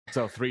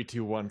So 3,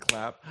 2, 1,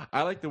 clap.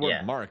 I like the word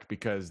Yeah. mark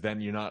because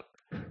then you're not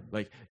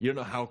like you don't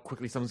know how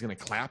quickly someone's gonna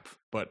clap,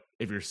 but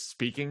if you're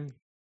speaking,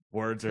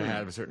 words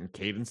have a certain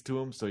cadence to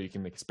them, so you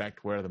can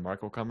expect where the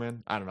mark will come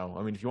in. I don't know.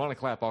 I mean, if you want to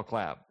clap, I'll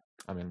clap.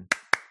 I mean,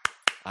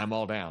 I'm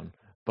all down.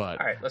 But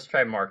All right, let's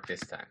try mark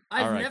this time.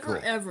 I've All right, never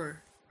cool.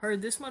 ever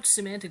heard this much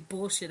semantic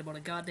bullshit about a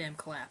goddamn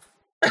clap.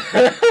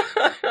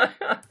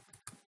 I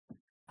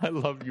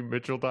love you,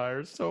 Mitchell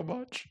Dyer, so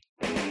much.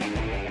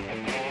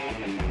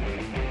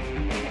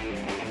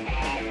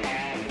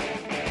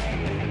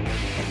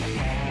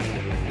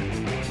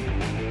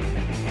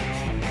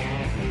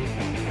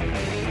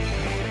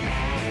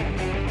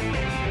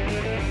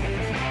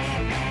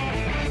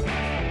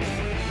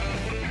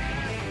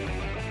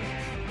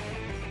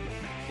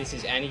 This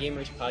is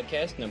Anigamers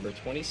Podcast number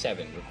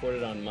 27,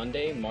 recorded on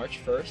Monday, March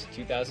 1st,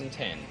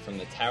 2010, from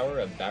the Tower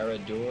of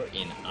Barad-dûr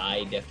in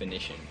high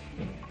definition.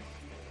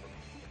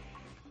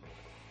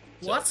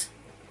 What?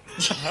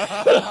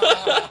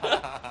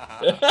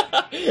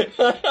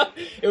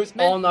 It was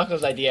all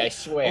Knuckles' idea, I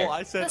swear. Oh,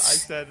 I said.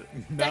 That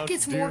Mount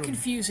gets more Doom.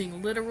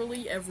 confusing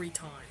literally every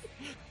time.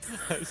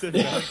 I said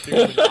Mount Doom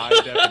in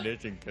high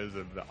definition because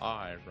of the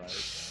eye,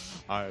 right?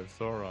 Eye of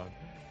Sauron.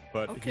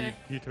 But Okay.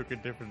 he took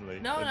it differently.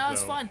 No, and it's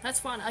so- fine. That's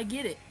fine. I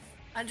get it.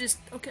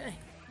 Okay.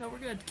 No, we're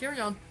good. Carry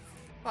on.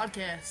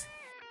 Podcast.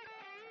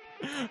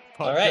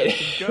 All right.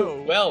 Podcast,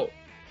 go. Well,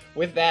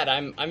 with that,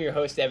 I'm your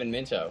host, Evan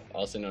Minto,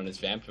 also known as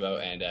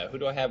Vampvo, and who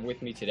do I have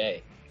with me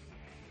today?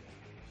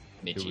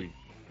 Do Mitchie.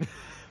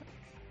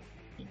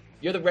 we-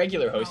 You're the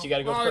regular host. You got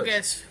to go I first.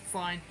 guess.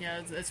 Fine.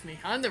 Yeah, that's me.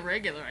 I'm the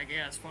regular, I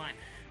guess. Fine.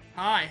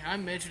 Hi,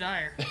 I'm Mitch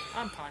Dyer.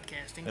 I'm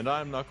podcasting. And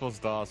I'm Knuckles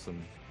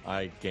Dawson.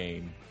 I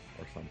game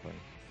or something.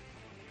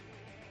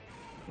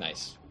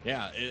 Nice.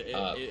 Yeah,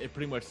 it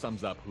pretty much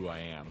sums up who I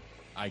am.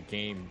 I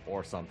game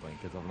or something,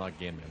 because if I'm not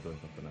gaming, I'm doing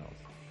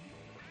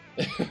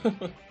something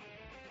else.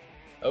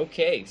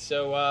 Okay,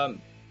 so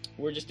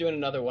we're just doing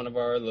another one of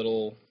our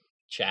little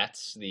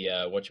chats, the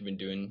what you've been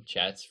doing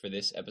chats for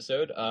this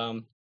episode.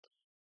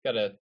 Got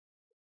a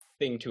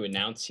thing to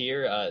announce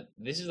here.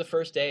 This is the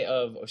first day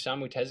of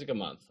Osamu Tezuka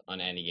month on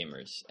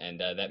Anigamers, and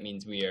that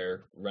means we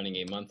are running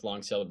a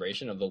month-long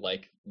celebration of the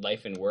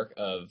life and work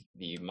of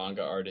the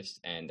manga artist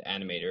and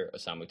animator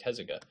Osamu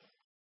Tezuka.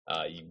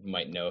 You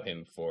might know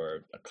him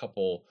for a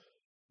couple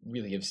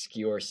really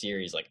obscure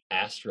series like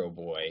Astro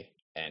Boy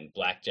and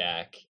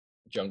Blackjack,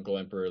 Jungle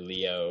Emperor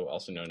Leo,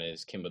 also known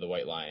as Kimba the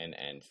White Lion,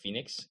 and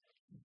Phoenix.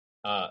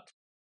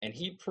 And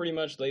he pretty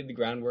much laid the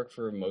groundwork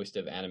for most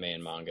of anime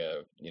and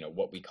manga,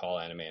 what we call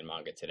anime and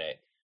manga today.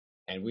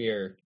 And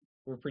we're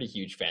pretty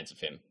huge fans of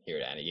him here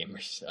at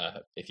Anigamers.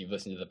 If you've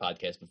listened to the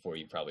podcast before,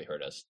 you've probably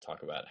heard us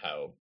talk about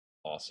how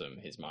awesome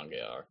his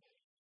manga are.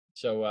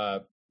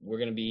 So we're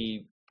going to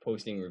be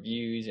posting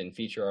reviews and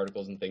feature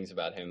articles and things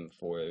about him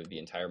for the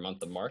entire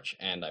month of March,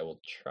 and I will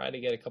try to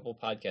get a couple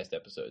podcast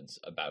episodes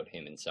about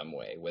him in some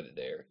way, whether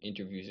they're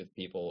interviews with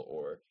people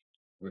or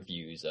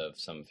reviews of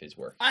some of his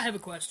work. I have a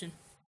question.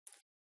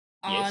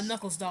 Yes.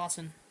 Knuckles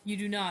Dawson, you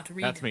do not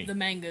read That's me. the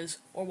mangas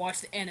or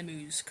watch the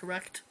animes,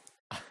 correct?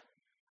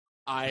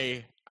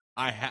 I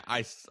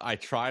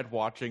tried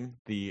watching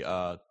the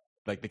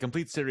the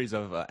complete series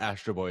of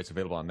Astro Boy. It's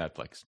available on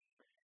Netflix,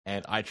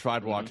 and I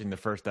tried watching the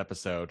first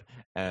episode,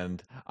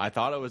 and I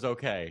thought it was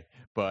okay,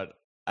 but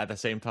at the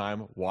same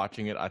time,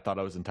 watching it, I thought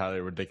it was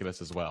entirely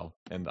ridiculous as well.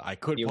 And I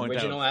could The point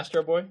original out,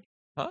 Astro Boy?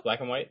 Huh? Black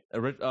and white?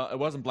 It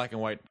wasn't black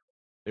and white;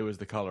 it was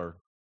the color.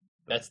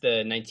 That's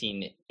the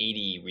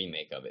 1980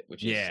 remake of it,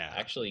 which is Yeah.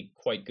 actually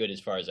quite good as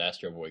far as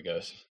Astro Boy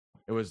goes.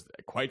 It was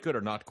quite good,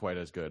 or not quite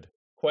as good.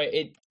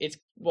 It's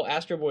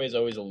Astro Boy is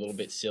always a little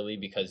bit silly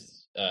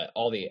because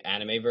all the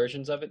anime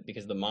versions of it,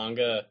 because the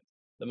manga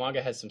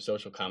has some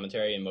social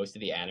commentary, and most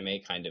of the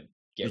anime kind of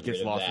get It gets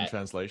rid of lost in that.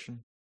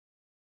 translation.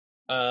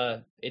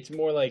 It's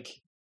more like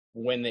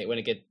when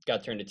it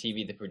got turned to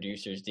TV, the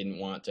producers didn't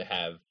want to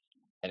have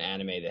an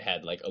anime that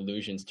had like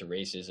allusions to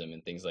racism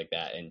and things like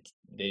that, and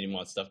they didn't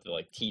want stuff to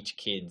like teach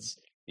kids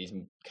these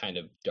kind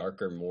of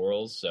darker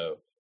morals, so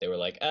they were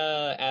like,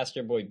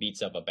 Astro Boy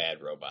beats up a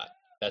bad robot.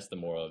 That's the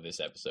moral of this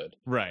episode.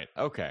 Right.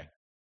 Okay.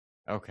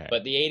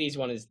 But the 80s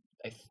one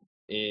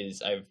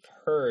is I've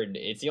heard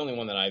it's the only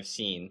one that I've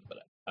seen, but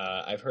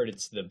I've heard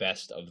it's the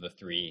best of the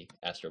three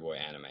Astro Boy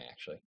anime,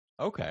 actually.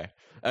 Okay.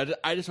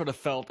 I just sort of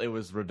felt it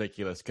was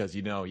ridiculous because,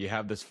 you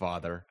have this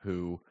father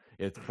who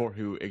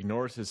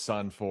ignores his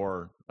son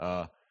for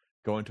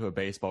going to a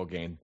baseball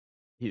game.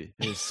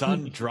 His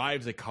son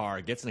drives a car,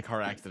 gets in a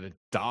car accident,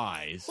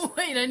 dies.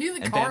 Wait, I knew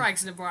the And car then-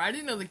 accident part. I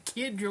didn't know the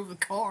kid drove the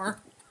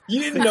car. You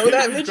didn't know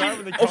that, He's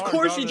driving Mitchie? the Of car,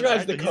 course he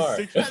drives the car.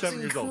 He's 6 or That's 7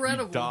 years old.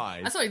 incredible. He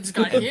dies. I thought he just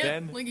got And hit.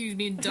 then- Like he was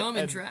being dumb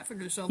in and- traffic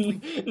or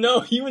something. No,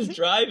 he was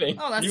driving.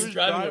 Oh, that's- he was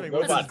driving a with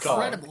robot That's his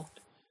car. incredible.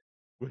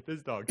 With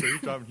his dog. So he's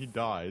driving, he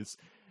dies.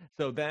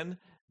 So then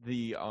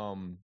the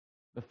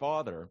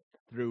father,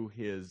 through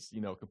his,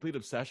 complete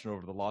obsession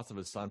over the loss of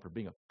his son for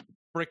being a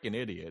freaking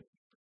idiot,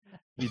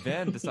 he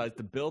then decides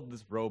to build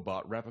this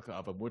robot replica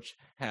of him, which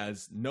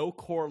has no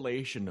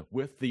correlation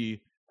with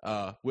the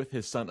with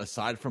his son,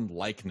 aside from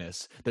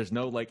likeness, there's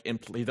no like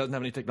he doesn't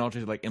have any technology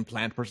to like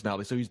implant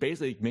personality. So he's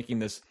basically making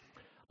this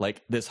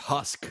like this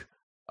husk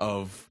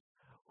of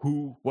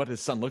what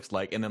his son looks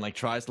like, and then like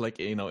tries to like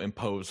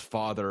impose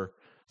father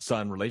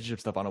son relationship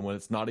stuff on him when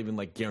it's not even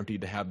like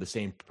guaranteed to have the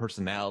same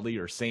personality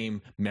or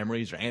same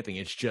memories or anything.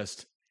 It's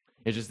just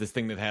this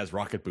thing that has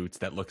rocket boots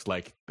that looks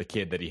like the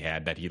kid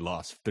that he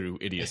lost through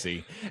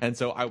idiocy. And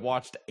so I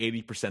watched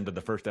 80% of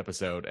the first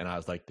episode and I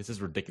was like, this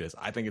is ridiculous.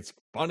 I think it's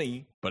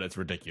funny, but it's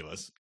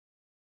ridiculous.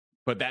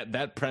 But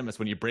that premise,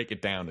 when you break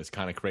it down, is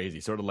kind of crazy.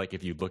 Sort of like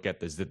if you look at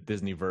the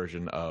Disney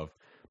version of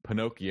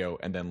Pinocchio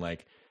and then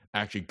like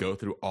actually go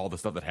through all the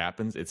stuff that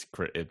happens, it's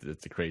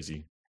a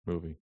crazy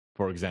movie.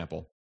 For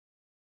example,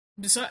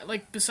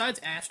 besides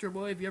Astro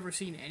Boy, have you ever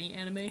seen any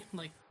anime?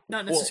 Like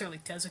not necessarily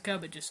Tezuka,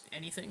 but just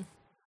anything.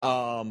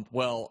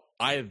 Well,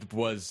 I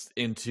was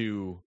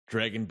into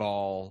Dragon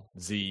Ball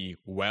Z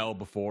well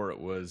before it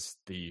was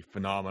the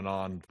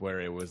phenomenon where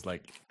it was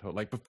like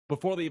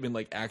before they even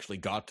like actually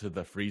got to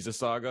the Frieza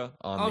saga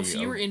on so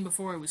you were in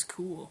before it was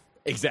cool.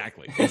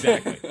 Exactly.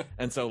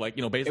 And so like,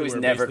 basically it was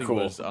where never it cool.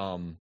 Was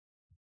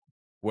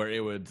where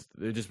it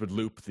just would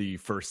loop the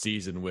first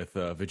season with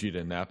Vegeta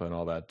and Nappa and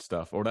all that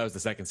stuff. Or that was the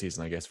second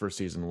season, I guess. First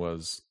season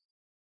was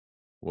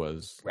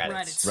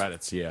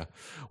Raditz. Yeah.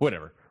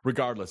 Whatever.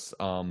 Regardless,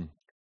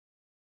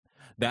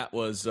 that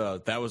was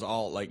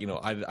all like,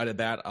 I did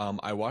that.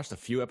 I watched a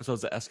few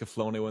episodes of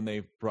Escaflowne when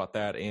they brought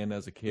that in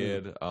as a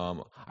kid.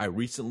 I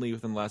recently,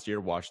 within the last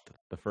year, watched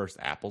the first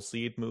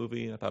Appleseed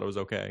movie. I thought it was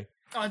okay.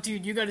 Oh,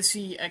 dude, you got to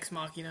see Ex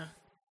Machina.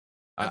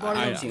 I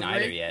haven't seen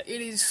either yet.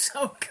 It is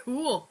so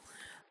cool.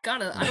 I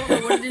don't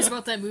know what it is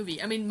about that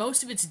movie. I mean,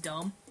 most of it's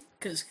dumb,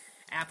 because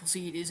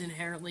Appleseed is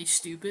inherently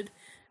stupid,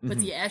 but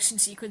the action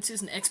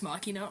sequences in Ex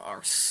Machina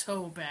are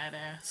so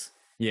badass.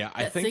 Yeah,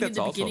 I think that's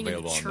also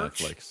available on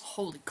Netflix.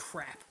 Holy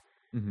crap.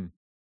 Mm-hmm.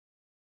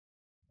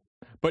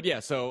 But yeah,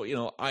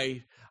 so,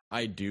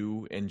 I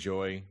do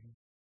enjoy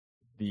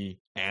the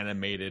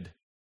animated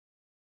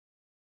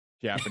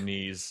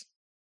Japanese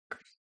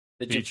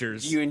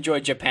features. You enjoy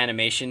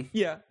Japanimation?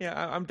 Yeah,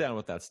 I'm down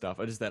with that stuff.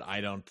 I just that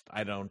I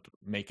don't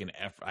make an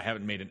effort. I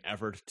haven't made an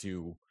effort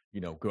to,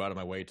 go out of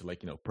my way to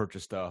like,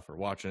 purchase stuff or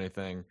watch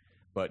anything.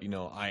 But,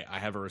 I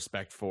have a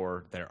respect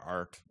for their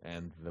art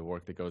and the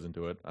work that goes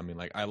into it. I mean,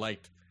 like, I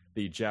liked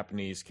the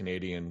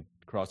Japanese-Canadian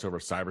crossover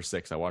Cyber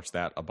 6. I watched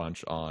that a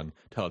bunch on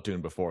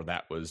Teletoon before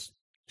that was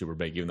super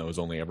big, even though it was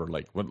only ever,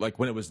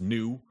 when it was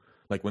new,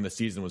 like when the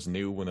season was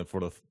new,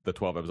 for the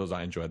 12 episodes,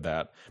 I enjoyed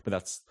that. But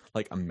that's,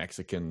 like, a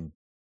Mexican,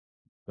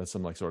 that's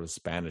some, like, sort of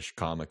Spanish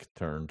comic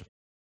turned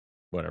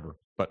whatever.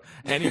 But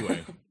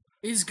anyway.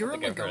 Is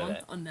Gurren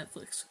Lagann on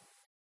Netflix?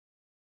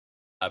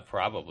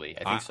 Probably.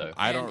 I think so.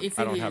 I don't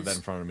have that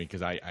in front of me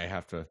because I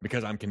have to,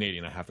 because I'm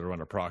Canadian, I have to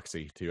run a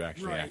proxy to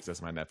actually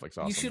access my Netflix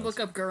awesomeness. You should look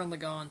up Gurren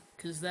Lagann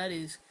because that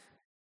is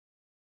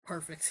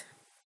perfect.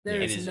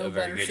 It is no a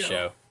very good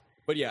show.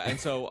 But yeah, and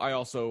so I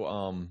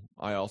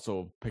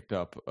also picked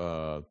up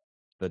the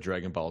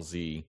Dragon Ball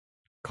Z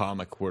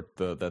comic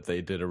that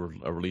they did a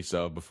release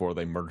of before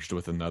they merged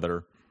with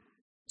another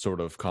sort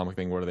of comic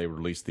thing where they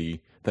released the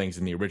things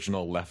in the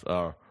original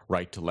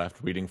right to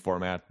left reading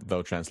format,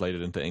 though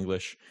translated into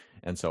English.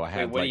 And so I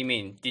had. Wait, what do you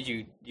mean? Did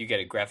you get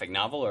a graphic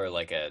novel or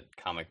like a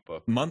comic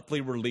book? Monthly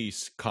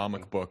release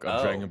comic book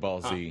of Dragon Ball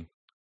Z.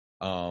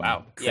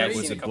 Wow. Yeah,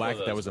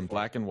 that was in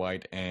black and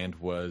white and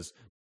was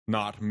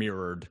not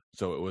mirrored,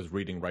 so it was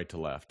reading right to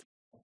left.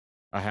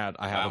 I have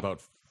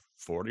about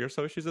 40 or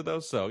so issues of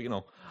those, so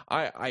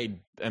I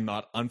am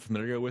not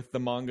unfamiliar with the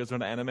mangas or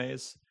the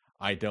animes.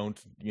 I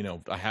don't,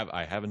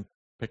 I haven't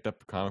picked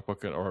up a comic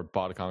book or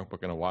bought a comic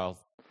book in a while.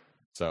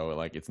 So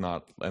like it's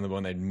not, and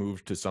when they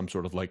moved to some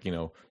sort of like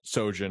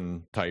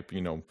Sojin type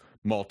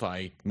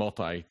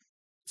multi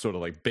sort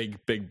of like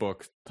big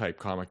book type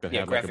comic that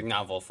had graphic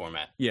novel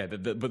format. Yeah,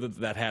 but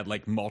that had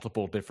like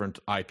multiple different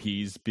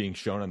IPs being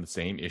shown on the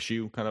same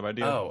issue kind of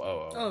idea.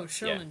 Oh,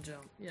 Shonen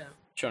Jump. Yeah.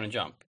 Shonen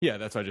Jump. Yeah,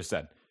 that's what I just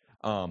said.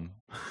 Oh,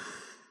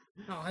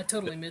 I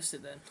totally missed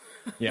it then.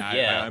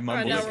 Yeah, I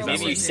mumbled.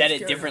 Maybe you said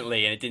it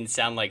differently and it didn't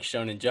sound like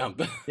Shonen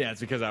Jump. Yeah,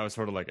 it's because I was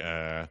sort of like,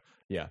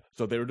 yeah.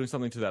 So they were doing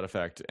something to that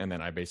effect, and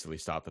then I basically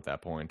stopped at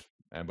that point.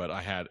 But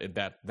I had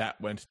that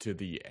went to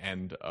the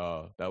end.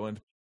 That went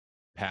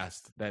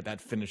past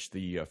that finished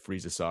the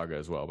Frieza saga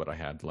as well. But I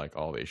had like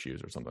all the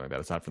issues or something like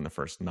that, aside from the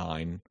first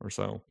 9 or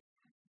so.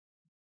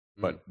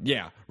 But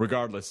yeah,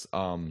 regardless,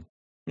 I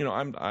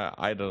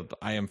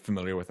am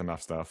familiar with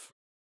enough stuff.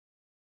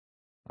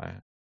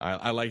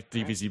 I liked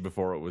DBZ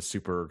before it was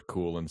super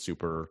cool and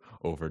super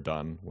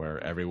overdone,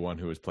 where everyone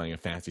who was playing a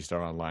Phantasy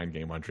Star Online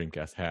game on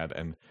Dreamcast had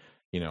an,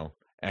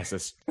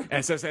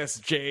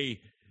 SSSJ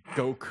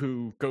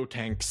Goku Go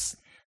Tanks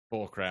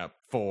bullcrap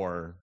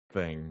 4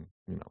 thing,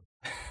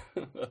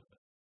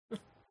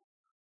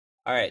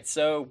 All right,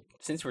 so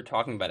since we're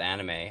talking about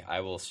anime,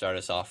 I will start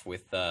us off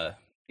with the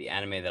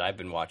anime that I've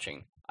been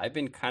watching. I've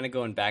been kind of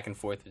going back and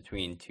forth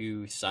between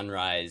 2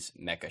 Sunrise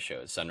mecha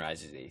shows.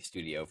 Sunrise is a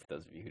studio, for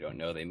those of you who don't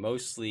know.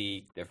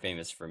 They're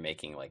famous for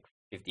making like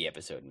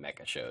 50-episode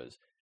mecha shows.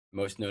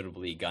 most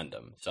notably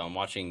Gundam. So I'm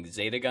watching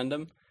Zeta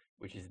Gundam,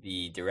 which is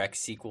the direct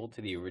sequel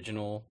to the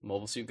original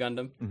Mobile Suit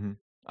Gundam. Mm-hmm.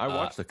 I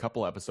watched a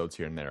couple episodes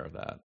here and there of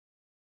that.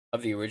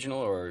 Of the original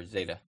or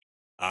Zeta?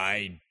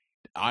 I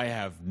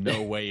have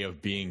no way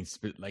of being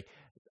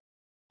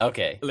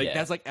Okay,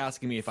 that's like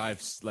asking me if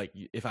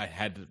if I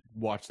had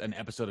watched an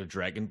episode of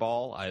Dragon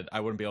Ball. I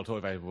wouldn't be able to tell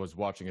if I was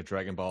watching a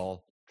Dragon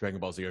Ball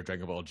Z, or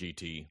Dragon Ball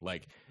GT.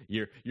 Like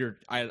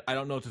I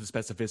don't know to the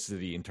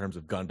specificity in terms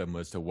of Gundam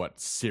as to what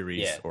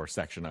series or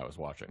section I was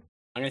watching.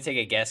 I'm gonna take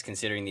a guess,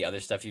 considering the other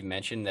stuff you've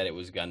mentioned, that it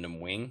was Gundam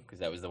Wing, because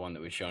that was the one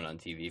that was shown on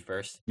TV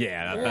first.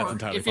 Yeah, or that's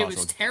entirely if possible. it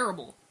was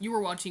terrible, you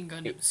were watching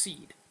Gundam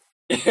Seed.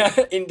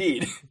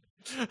 Indeed.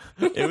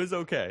 It was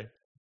okay.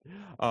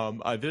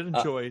 I did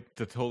enjoy,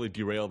 to totally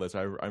derail this,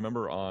 I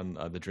remember on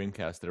the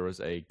Dreamcast there was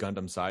a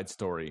Gundam Side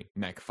Story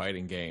mech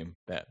fighting game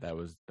that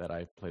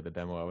I played the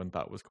demo of and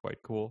thought was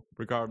quite cool.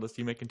 Regardless,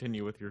 you may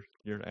continue with your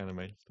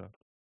anime stuff.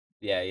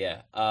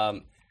 Yeah.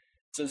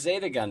 So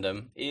Zeta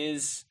Gundam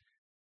is...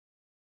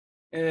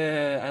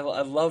 I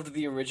loved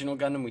the original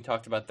Gundam. We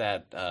talked about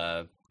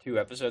that 2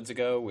 episodes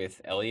ago with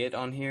Elliot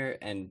on here,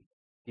 and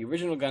the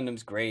original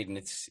Gundam's great, and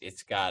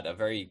it's got a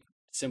very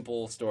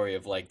simple story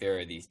of like there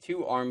are these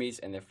 2 armies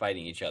and they're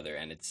fighting each other,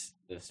 and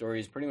the story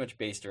is pretty much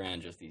based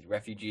around just these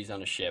refugees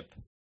on a ship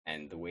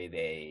and the way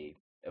they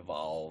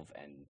evolve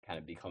and kind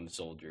of become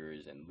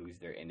soldiers and lose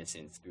their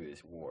innocence through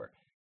this war.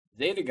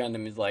 Zeta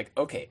Gundam is like,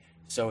 okay,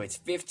 so it's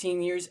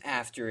 15 years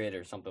after it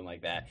or something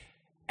like that,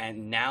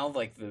 and now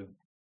like the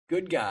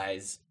good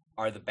guys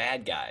are the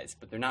bad guys,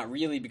 but they're not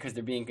really, because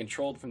they're being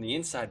controlled from the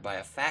inside by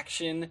a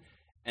faction,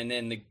 and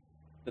then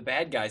the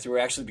bad guys, who are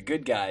actually the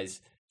good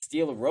guys,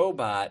 steal a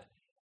robot.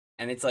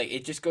 And it's like,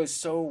 it just goes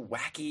so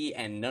wacky,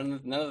 and none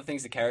of the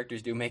things the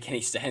characters do make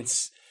any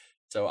sense.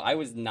 So I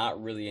was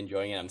not really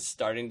enjoying it. I'm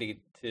starting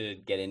to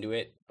get into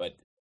it, but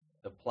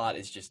the plot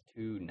is just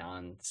too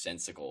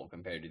nonsensical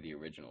compared to the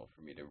original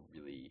for me to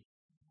really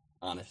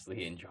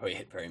honestly enjoy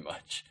it very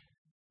much.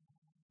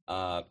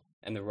 And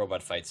the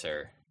robot fights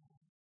are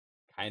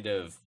kind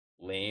of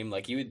lame.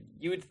 Like you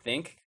would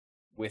think,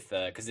 with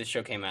because this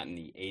show came out in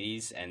the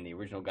 80s and the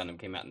original Gundam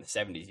came out in the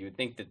 70s, you would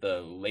think that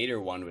the later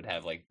one would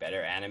have like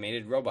better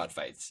animated robot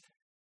fights,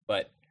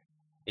 but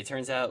it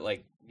turns out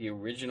like the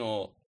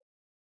original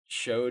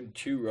showed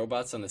 2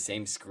 robots on the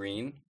same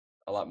screen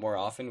a lot more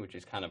often, which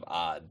is kind of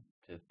odd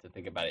to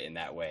think about it in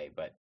that way.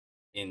 But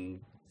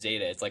in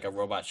Zeta, it's like a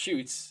robot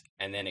shoots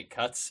and then it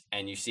cuts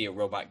and you see a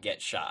robot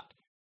get shot,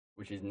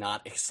 which is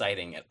not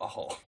exciting at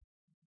all.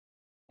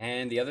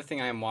 And the other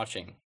thing I am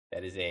watching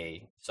that is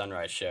a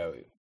Sunrise show,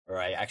 or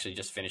I actually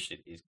just finished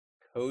it, is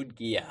Code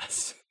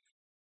Geass.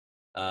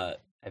 I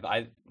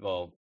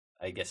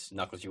guess,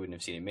 Knuckles, you wouldn't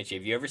have seen it. Mitchie,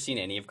 have you ever seen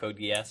any of Code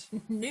Geass?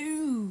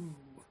 No.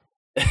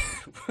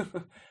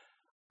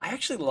 I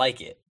actually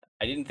like it.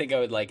 I didn't think I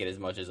would like it as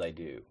much as I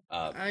do.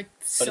 I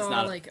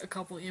saw like a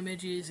couple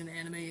images in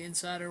Anime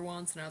Insider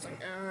once, and I was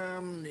like,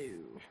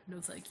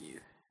 no, thank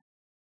you.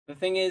 The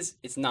thing is,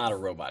 it's not a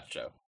robot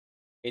show.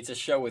 It's a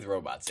show with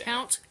robots in it.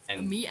 Count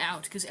me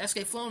out, because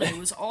Escaflowne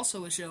was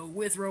also a show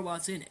with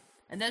robots in it,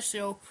 and that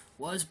show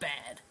was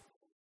bad.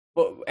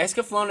 Well,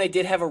 Escaflowne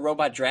did have a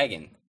robot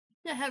dragon.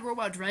 Yeah, it had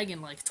Robot Dragon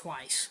like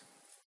twice.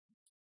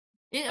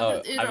 It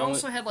I've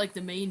also had like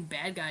the main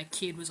bad guy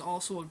kid was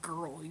also a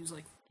girl. He was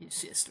like his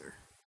sister.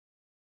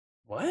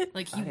 What?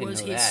 Like he was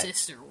his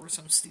sister or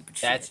some stupid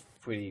shit. That's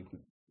pretty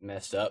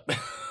messed up.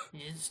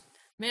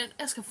 Man,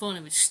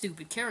 Escaflowne was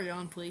stupid. Carry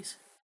on, please.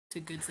 To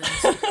good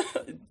things.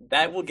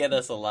 That will get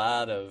us a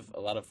lot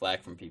of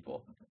flack from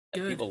people.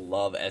 Good. People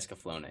love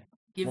Escaflowne.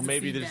 Well,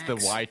 maybe just the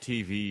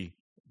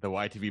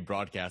YTV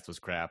broadcast was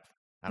crap.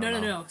 I don't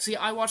know. No. See,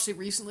 I watched it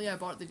recently. I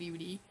bought the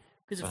DVD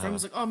because a friend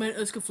was like, "Oh man,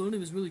 Escaflowne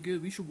was really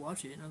good. We should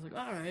watch it." And I was like,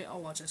 "All right,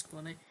 I'll watch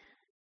Escaflowne."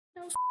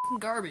 That was fucking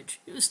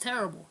garbage. It was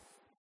terrible.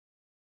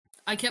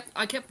 I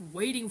kept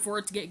waiting for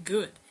it to get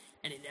good,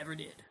 and it never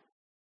did.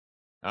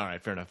 All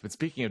right, fair enough. But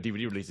speaking of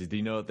DVD releases, do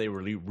you know that they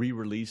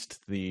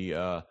re-released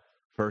the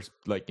first,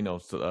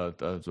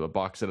 a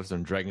box set of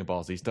some Dragon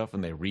Ball Z stuff,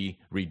 and they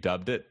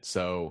redubbed it?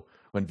 So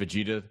when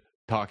Vegeta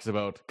talks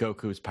about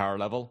Goku's power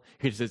level,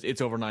 he just says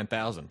it's over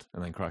 9,000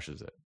 and then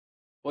crushes it.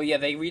 Well, yeah,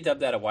 they redubbed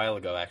that a while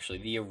ago, actually.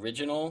 The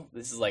original,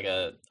 this is like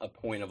a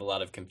point of a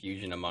lot of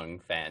confusion among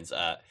fans.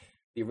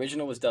 The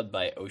original was dubbed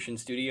by Ocean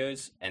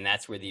Studios, and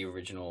that's where the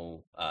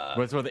original...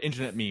 That's where the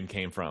internet meme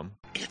came from.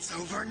 It's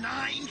over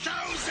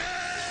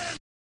 9,000!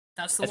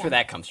 That's where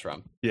that comes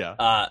from.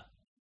 Yeah.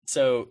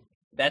 So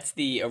that's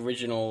the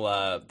original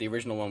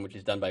one, which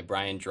is done by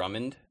Brian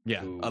Drummond.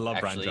 Yeah, I love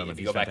Brian Drummond.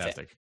 He's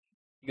fantastic.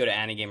 You go to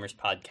Animegamers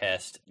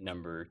podcast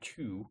number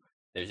 2,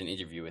 there's an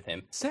interview with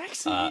him.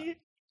 Sexy!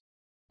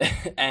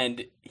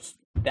 And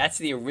that's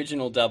the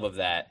original dub of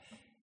that.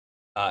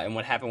 And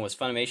what happened was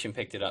Funimation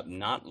picked it up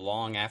not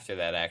long after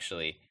that,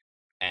 actually,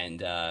 and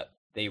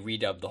they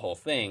redubbed the whole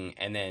thing.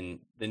 And then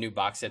the new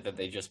box set that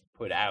they just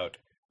put out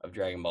of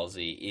Dragon Ball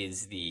Z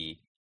is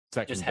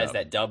has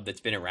that dub that's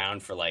been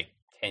around for like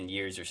 10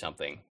 years or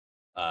something,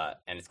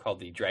 and it's called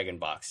the Dragon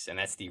Box, and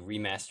that's the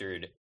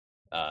remastered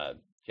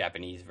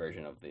Japanese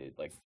version of the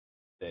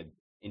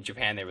in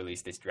Japan they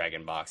released this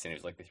Dragon Box, and it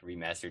was like this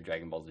remastered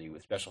Dragon Ball Z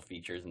with special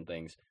features and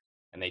things,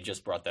 and they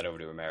just brought that over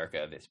to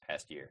America this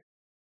past year.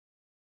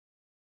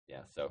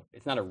 Yeah, so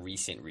it's not a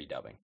recent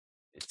redubbing.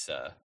 It's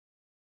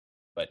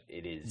but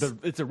it is.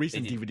 It's a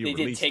recent DVD release.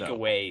 They did take though.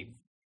 away.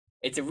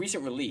 It's a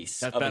recent release.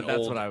 That's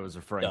old what I was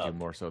referring to dub.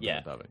 more so than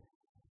Yeah. the dubbing.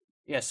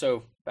 Yeah,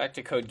 so back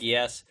to Code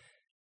Geass.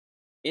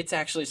 It's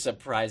actually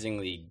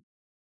surprisingly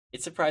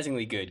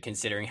good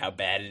considering how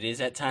bad it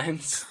is at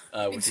times.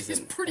 Which It's is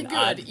pretty an good,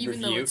 odd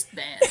even though review. it's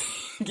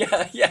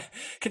bad. yeah.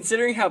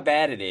 Considering how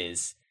bad it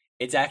is,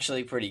 it's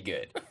actually pretty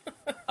good.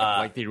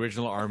 Like the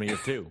original Army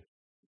of Two.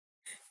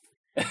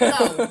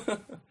 No.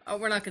 Oh,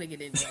 we're not going to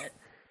get into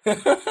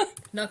that.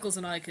 Knuckles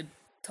and I could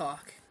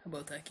talk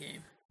about that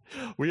game.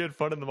 We had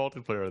fun in the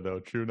multiplayer, though.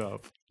 True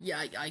enough.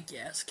 Yeah, I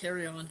guess.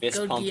 Carry on. Fist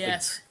Go pump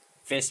DS.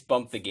 Fist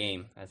bump the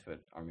game. That's what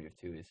Army of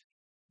Two is.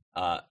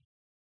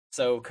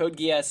 So Code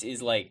Geass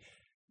is like,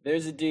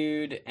 there's a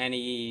dude, and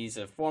he's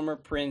a former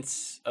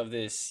prince of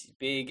this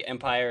big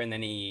empire, and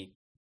then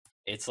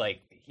it's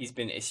like he's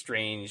been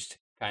estranged,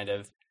 kind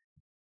of,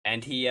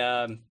 and he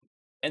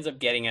ends up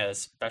getting a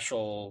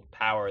special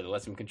power that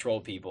lets him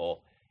control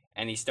people,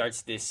 and he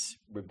starts this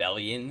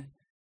rebellion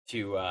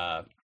to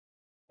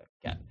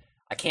God,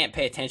 I can't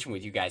pay attention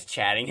with you guys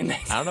chatting. And I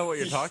don't know what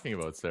you're talking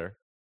about, sir.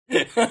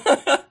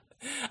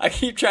 I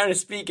keep trying to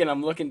speak, and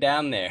I'm looking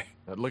down there.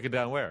 Looking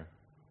down where?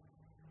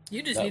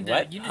 You just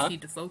what?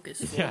 need to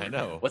focus. Yeah, I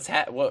know. What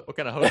What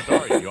kind of host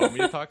are you? You want me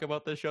to talk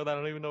about this show that I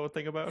don't even know a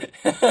thing about?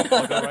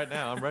 I'll go right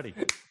now. I'm ready.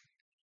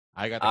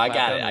 I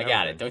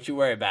got it. Don't you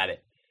worry about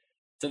it.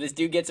 So this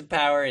dude gets a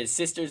power. His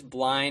sister's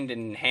blind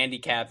and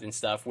handicapped and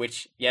stuff,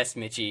 which, yes,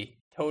 Mitchie,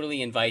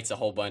 totally invites a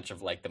whole bunch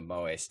of, like, the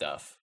Moe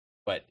stuff.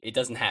 But it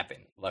doesn't happen,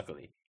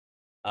 luckily.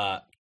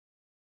 And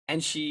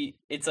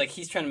it's like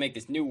he's trying to make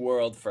this new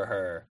world for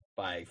her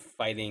by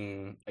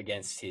fighting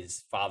against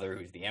his father,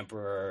 who's the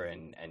emperor,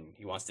 and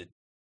he wants to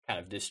kind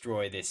of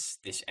destroy this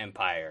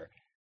empire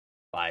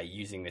by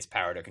using this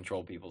power to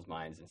control people's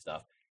minds and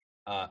stuff.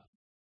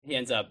 He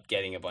ends up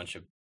getting a bunch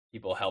of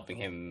people helping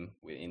him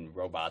in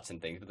robots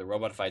and things, but the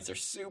robot fights are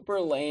super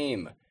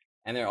lame.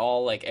 And they're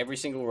all like, every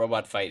single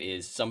robot fight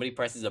is somebody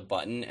presses a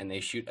button and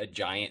they shoot a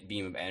giant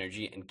beam of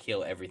energy and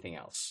kill everything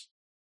else.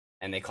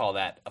 And they call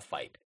that a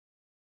fight.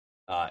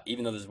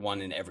 Even though there's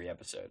one in every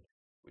episode,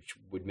 which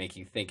would make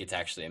you think it's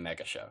actually a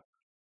mecha show.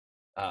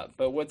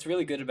 But what's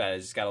really good about it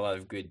is it's got a lot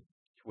of good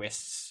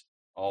twists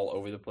all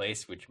over the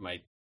place, which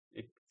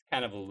it's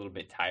kind of a little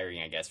bit tiring,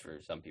 I guess,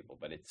 for some people,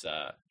 but it's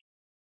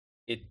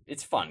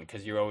fun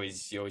because you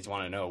always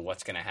want to know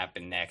what's going to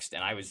happen next.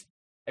 And I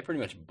pretty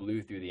much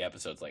blew through the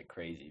episodes like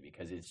crazy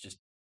because it's just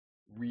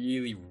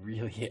really,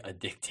 really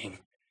addicting.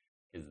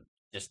 Because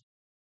just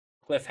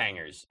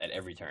cliffhangers at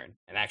every turn.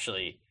 And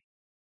actually,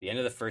 the end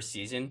of the first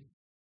season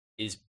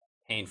is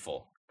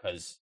painful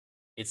because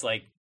it's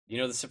like,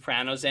 the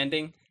Sopranos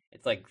ending?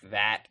 It's like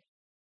that,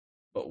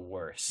 but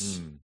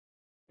worse.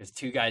 Because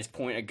two guys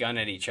point a gun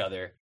at each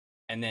other,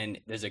 and then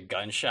there's a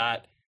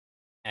gunshot,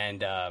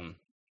 and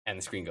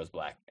the screen goes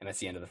black, and that's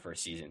the end of the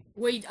first season.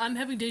 Wait, I'm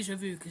having deja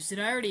vu, because did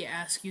I already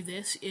ask you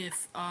this?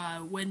 If,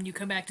 when you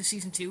come back to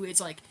season 2,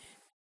 it's like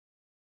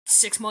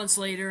 6 months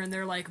later, and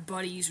they're like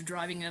buddies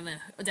driving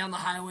down the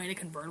highway in a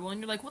convertible,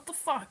 and you're like, what the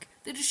fuck?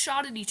 They just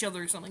shot at each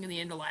other or something in the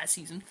end of last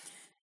season.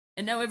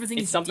 And now everything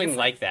is something different.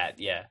 like that,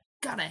 yeah.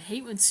 God, I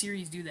hate when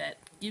series do that.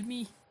 Give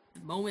me the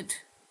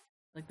moment,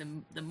 like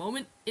the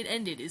moment it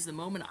ended is the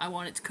moment I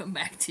want it to come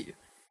back to.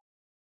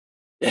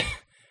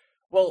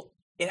 Well,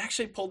 it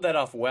actually pulled that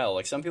off well.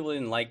 Like, some people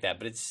didn't like that,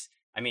 but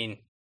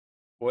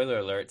spoiler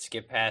alert,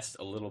 skip past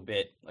a little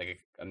bit, like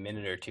a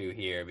minute or two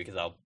here, because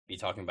I'll be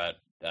talking about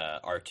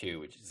R2,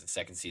 which is the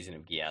second season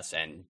of Geass,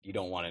 and you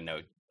don't want to know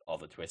all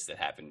the twists that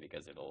happen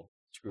because it'll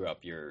screw up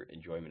your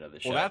enjoyment of the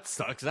show. Well, that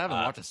sucks, because I haven't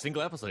watched a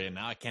single episode, and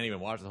now I can't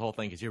even watch the whole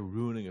thing because you're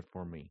ruining it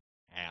for me,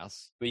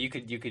 ass. But you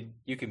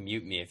could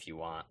mute me if you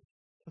want.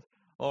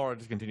 Or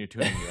just continue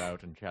tuning you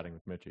out and chatting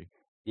with Mitchie.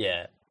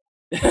 Yeah.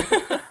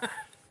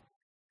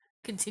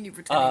 Continue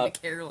pretending to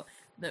care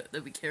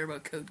that we care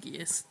about Code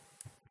Geass.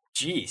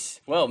 Jeez.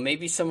 Well,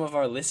 maybe some of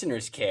our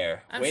listeners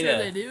care. I'm sure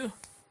they do.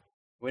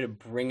 Way to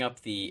bring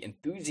up the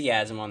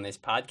enthusiasm on this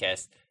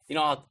podcast.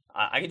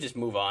 I could just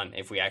move on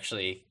if we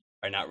actually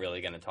are not really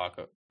going to talk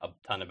a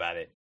ton about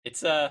it.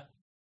 It's got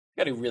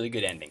a really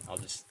good ending.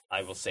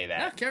 I will say that.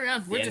 No, carry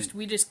on. We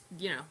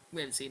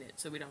haven't seen it,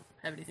 so we don't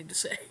have anything to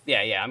say.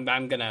 Yeah.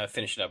 I'm gonna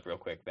finish it up real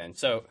quick then.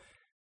 So,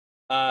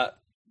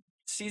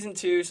 season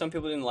 2, some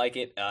people didn't like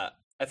it.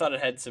 I thought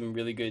it had some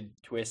really good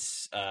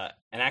twists, and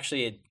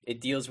actually it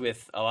deals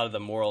with a lot of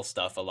the moral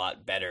stuff a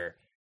lot better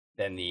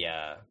than the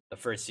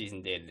first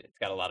season did. It's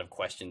got a lot of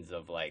questions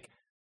of, like,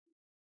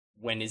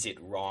 when is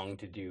it wrong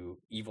to do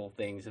evil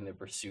things in the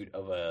pursuit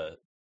of a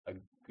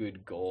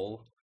good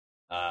goal?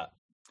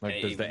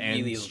 Does the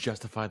ends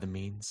justify the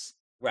means?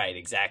 Right,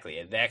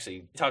 exactly. They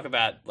actually talk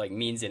about, like,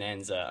 means and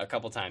ends a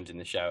couple times in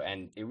the show,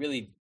 and it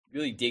really,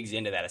 really digs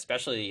into that,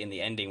 especially in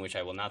the ending, which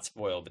I will not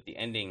spoil, but the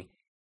ending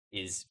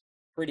is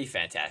pretty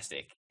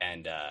fantastic,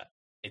 and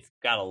it's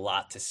got a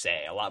lot to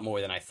say, a lot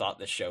more than I thought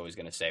the show was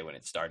going to say when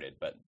it started.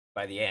 But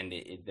by the end,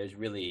 there's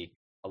really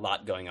a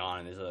lot going on,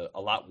 and there's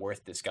a lot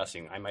worth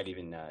discussing. I might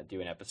even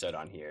do an episode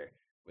on here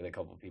with a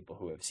couple of people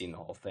who have seen the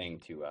whole thing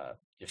to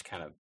just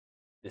kind of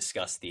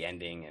discuss the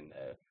ending and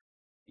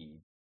the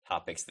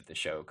topics that the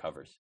show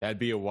covers. That'd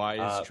be a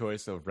wise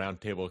choice of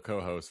roundtable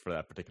co-host for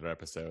that particular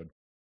episode.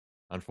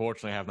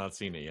 Unfortunately, I have not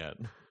seen it yet.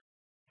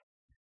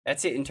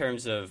 That's it in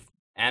terms of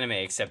anime,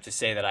 except to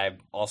say that I've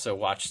also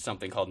watched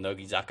something called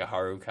Nogizaka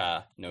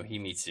Haruka no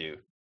Himitsu.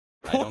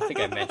 I don't think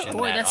I mentioned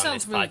Boy, that that on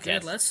sounds this really podcast.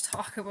 good. Let's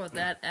talk about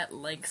that at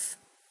length.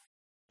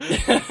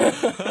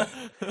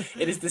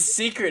 It is the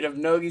secret of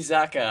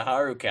Nogizaka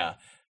Haruka.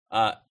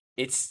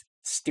 It's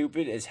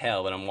stupid as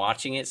hell, but I'm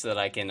watching it so that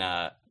I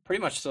can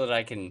pretty much so that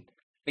I can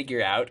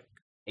figure out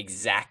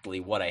exactly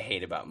what I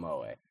hate about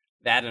Moe.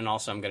 That, and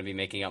also I'm going to be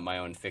making up my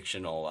own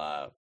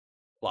fictional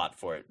plot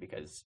for it,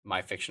 because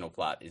my fictional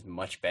plot is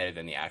much better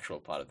than the actual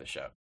plot of the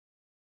show.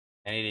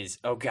 And it is,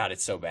 oh god,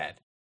 it's so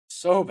bad.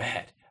 So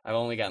bad. I've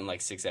only gotten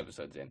like 6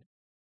 episodes in.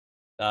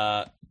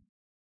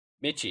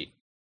 Michi,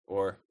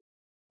 or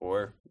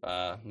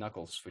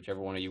Knuckles, whichever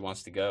one of you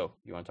wants to go.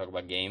 You want to talk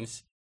about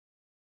games?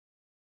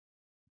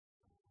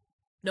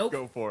 Nope.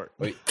 Go for it.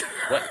 Wait,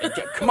 what?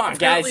 Come on,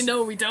 Apparently, guys.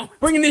 no, we don't.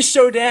 Bringing this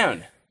show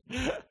down.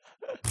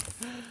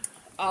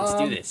 Let's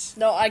do this.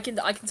 No, I can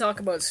talk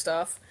about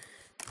stuff.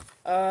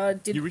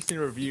 You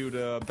recently reviewed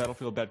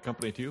Battlefield Bad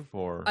Company 2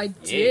 for... I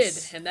did,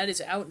 Yes. and that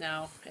is out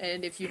now.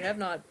 And if you have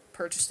not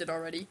purchased it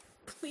already,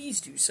 please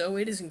do so.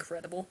 It is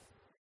incredible.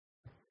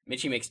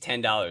 Michi makes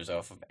 $10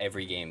 off of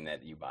every game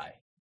that you buy.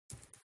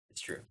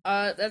 It's true.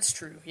 That's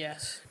true,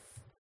 yes.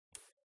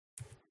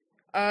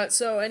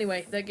 So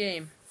anyway, that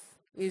game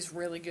is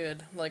really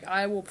good. Like,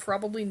 I will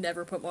probably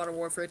never put Modern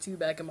Warfare 2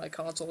 back in my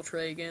console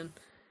tray again.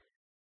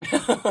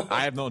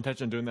 I have no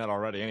intention of doing that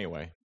already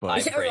anyway.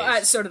 But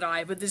praise. So did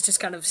I, but this just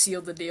kind of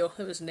sealed the deal.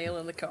 It was nail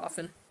in the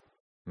coffin.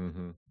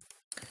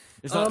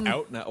 it's not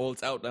out now. Well,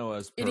 it's out now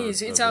as per It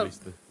is, it's the out. release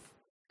the-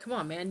 Come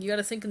on, man. You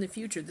gotta think in the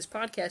future. This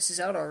podcast is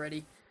out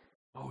already.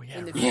 Oh, yeah.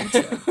 In the right.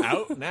 future.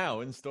 Out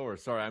now in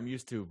stores. Sorry, I'm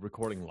used to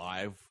recording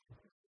live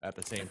at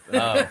the same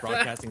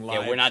broadcasting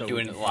live. Yeah, we're not so we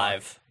doing can it talk.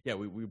 live. Yeah,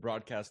 we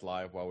broadcast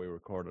live while we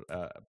record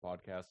a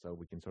podcast, so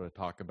we can sort of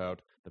talk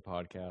about the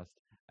podcast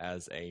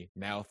as a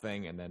now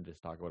thing, and then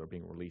just talk about it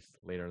being released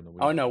later in the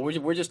week. Oh no,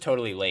 we're just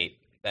totally late.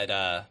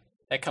 That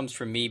comes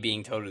from me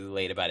being totally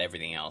late about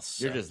everything else.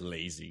 You're just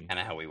lazy. kind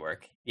of how we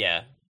work.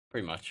 Yeah,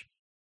 pretty much.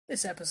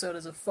 This episode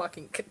is a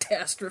fucking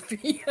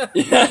catastrophe. Why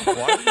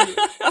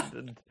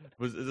did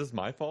you, is this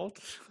my fault?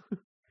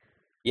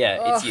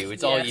 Yeah, it's Ugh, you.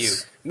 It's all you.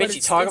 yes. But Mitchie,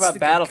 it's- talk it's the about good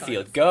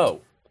Battlefield. kind.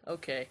 Go.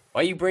 Okay.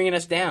 Why are you bringing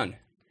us down?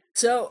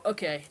 So,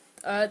 okay.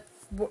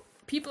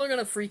 People are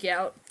gonna freak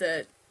out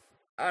that,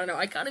 I don't know,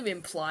 I kind of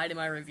implied in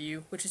my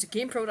review, which is at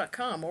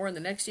GamePro.com or in the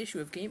next issue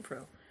of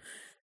GamePro,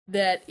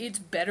 that it's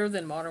better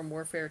than Modern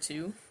Warfare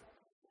 2.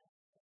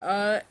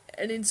 And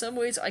in some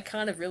ways, I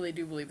kind of really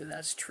do believe that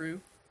that's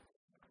true.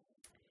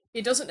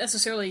 It doesn't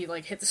necessarily,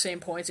 like, hit the same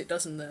points it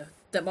does in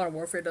that Modern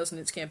Warfare does in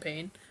its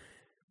campaign,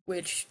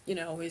 which, you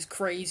know, is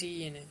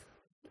crazy, and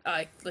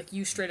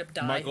you straight up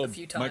die a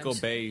few times. Michael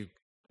Bay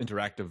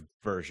interactive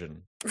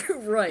version.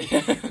 Right.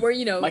 Where,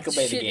 you know, Michael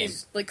Bay the shit game.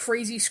 is, like,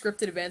 crazy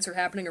scripted events are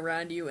happening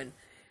around you, and,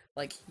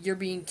 like, you're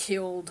being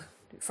killed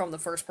from the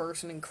first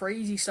person, and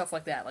crazy stuff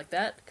like that. Like,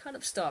 that kind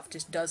of stuff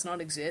just does not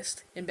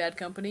exist in Bad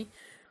Company,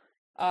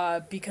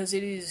 because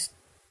it is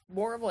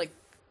more of, like,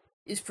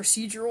 is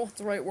procedural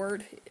the right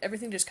word?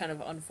 Everything just kind of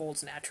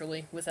unfolds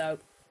naturally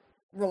without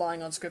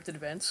relying on scripted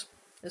events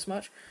as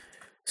much.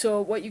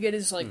 So what you get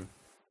is, like,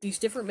 these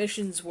different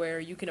missions where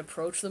you can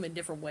approach them in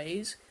different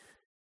ways.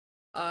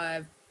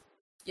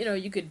 You know,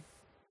 you could...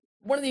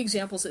 One of the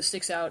examples that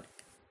sticks out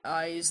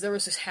is there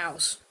was this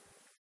house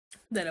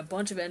that a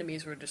bunch of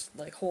enemies were just,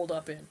 like, holed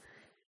up in.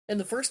 And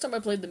the first time I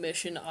played the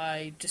mission,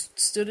 I just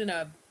stood in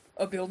a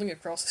building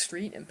across the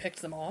street and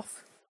picked them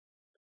off.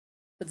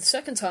 But the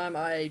second time,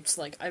 I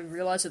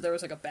realized that there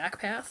was, like, a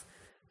back path,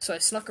 so I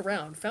snuck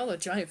around, found a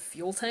giant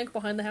fuel tank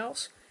behind the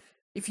house.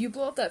 If you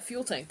blow up that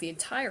fuel tank, the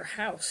entire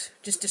house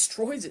just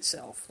destroys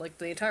itself. Like,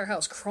 the entire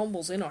house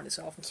crumbles in on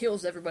itself and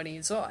kills everybody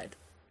inside.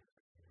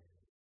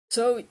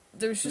 So,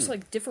 there's just,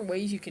 like, different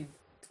ways you can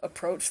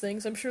approach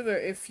things. I'm sure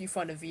that if you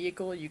find a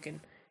vehicle, you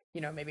can,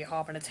 you know, maybe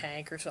hop in a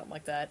tank or something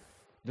like that.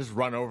 Just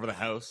run over the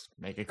house,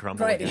 make it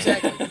crumble. Right, again.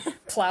 exactly.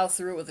 Plow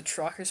through it with a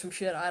truck or some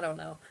shit, I don't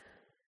know.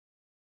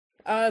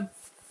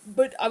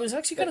 But I was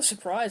actually kind of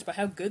surprised by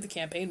how good the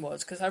campaign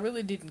was, because I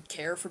really didn't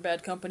care for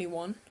Bad Company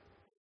 1.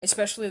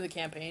 Especially the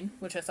campaign,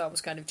 which I thought was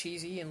kind of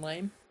cheesy and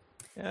lame.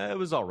 Yeah, it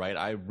was all right.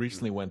 I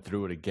recently went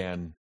through it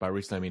again. By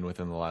recently, I mean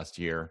within the last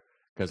year,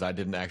 because I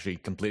didn't actually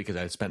complete it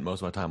because I spent most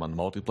of my time on the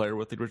multiplayer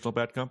with the original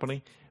Bad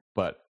Company.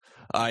 But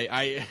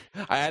I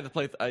had to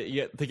play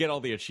to get all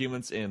the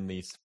achievements in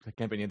the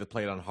campaign. You had to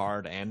play it on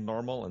hard and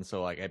normal, and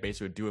so like I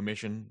basically would do a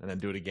mission and then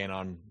do it again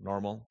on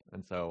normal,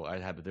 and so I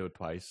had to do it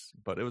twice.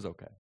 But it was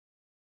okay.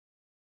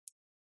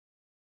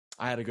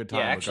 I had a good time.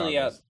 Yeah, actually,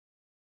 regardless.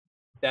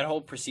 that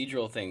whole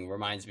procedural thing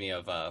reminds me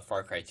of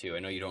Far Cry 2. I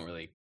know you don't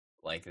really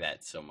like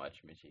that so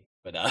much, Mitchie,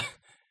 but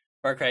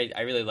Far Cry,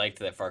 I really liked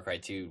that Far Cry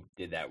 2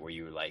 did that, where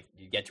you were like,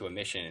 you get to a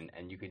mission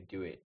and you could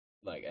do it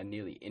like a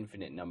nearly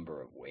infinite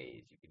number of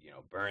ways. You could,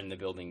 burn the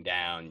building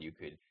down. You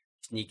could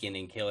sneak in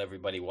and kill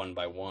everybody one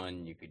by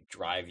one. You could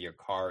drive your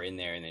car in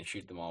there and then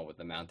shoot them all with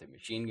a mounted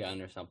machine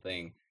gun or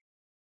something.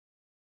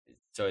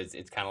 So it's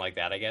kind of like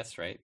that, I guess,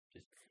 right?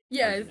 Just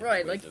Yeah, infinite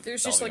right. ways Like of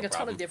there's just solving like a ton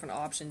problem. of different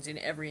options in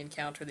every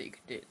encounter that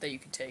you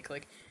could take.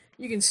 Like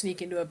you can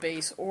sneak into a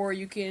base, or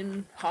you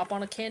can hop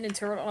on a cannon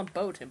turret on a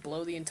boat and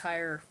blow the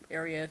entire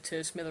area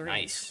to smithereens,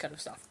 Nice. kind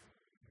of stuff.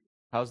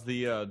 How's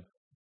the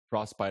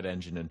Frostbite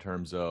engine in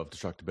terms of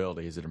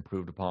destructibility? Is it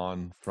improved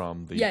upon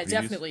from the Yeah, previews?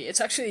 definitely. It's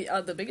actually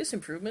the biggest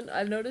improvement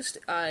I've noticed.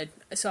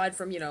 Aside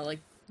from like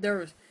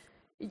it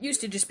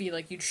used to just be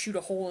like you'd shoot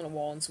a hole in a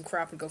wall and some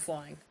crap would go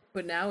flying,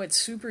 but now it's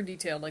super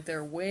detailed. Like there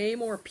are way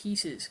more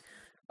pieces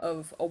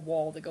of a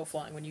wall that go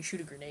flying when you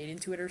shoot a grenade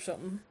into it or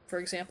something, for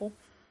example.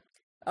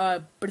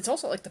 But it's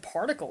also like the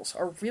particles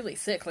are really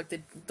thick. Like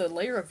the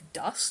layer of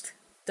dust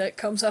that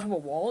comes out of a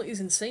wall is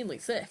insanely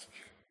thick.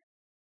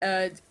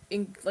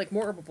 In like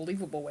more of a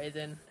believable way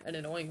than an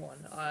annoying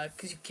one,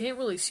 because you can't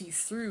really see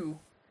through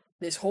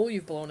this hole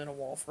you've blown in a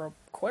wall for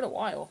quite a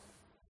while,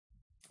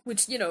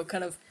 which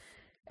kind of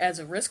adds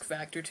a risk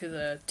factor to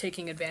the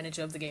taking advantage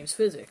of the game's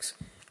physics.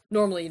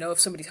 Normally, if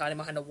somebody's hiding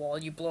behind a wall,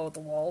 you blow out the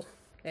wall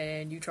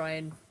and you try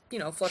and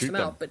flush Shoot them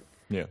them. out, but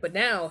Yeah. but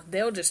now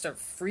they'll just start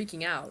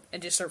freaking out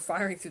and just start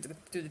firing through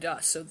the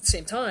dust. So at the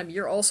same time,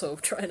 you're also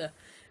trying to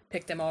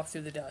pick them off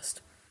through the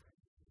dust.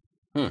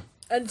 And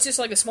it's just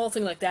like a small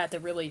thing like that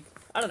really,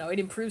 I don't know, it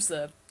improves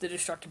the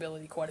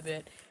destructibility quite a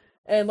bit.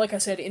 And like I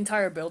said,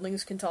 entire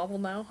buildings can topple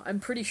now. I'm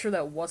pretty sure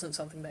that wasn't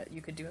something that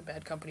you could do in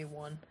Bad Company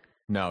 1.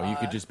 No, you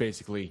could just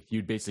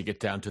you'd basically get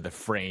down to the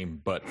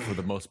frame, but for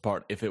the most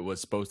part, if it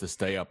was supposed to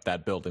stay up,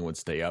 that building would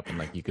stay up, and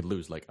like you could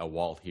lose like a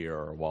wall here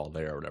or a wall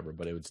there or whatever,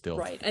 but it would still,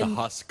 Right, the and-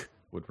 husk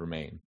would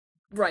remain.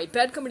 Right,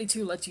 Bad Company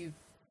 2 lets you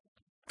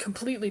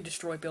completely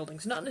destroy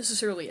buildings. Not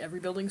necessarily every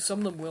building, some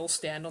of them will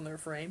stand on their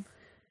frame.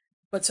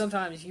 But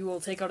sometimes you will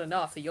take out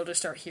enough that you'll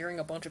just start hearing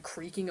a bunch of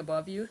creaking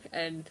above you,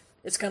 and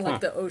it's kind of like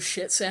the oh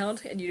shit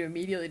sound, and you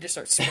immediately just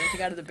start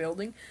sprinting out of the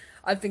building.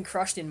 I've been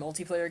crushed in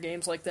multiplayer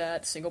games like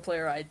that. Single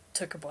player, I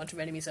took a bunch of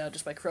enemies out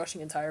just by crushing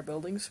entire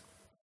buildings.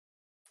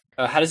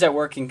 How does that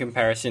work in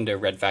comparison to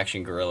Red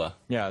Faction Guerrilla?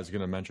 Yeah, I was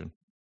gonna mention.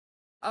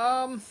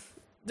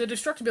 The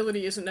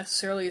destructibility isn't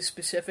necessarily as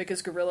specific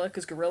as Gorilla,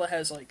 because Gorilla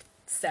has like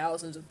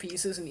thousands of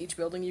pieces in each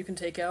building you can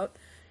take out.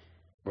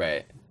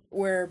 Right.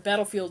 Where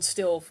Battlefield's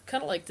still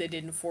kind of like they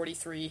did in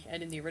 43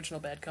 and in the original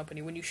Bad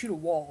Company. When you shoot a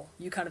wall,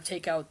 you kind of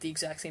take out the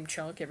exact same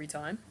chunk every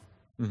time.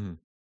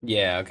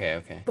 Yeah.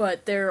 Okay.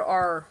 But there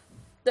are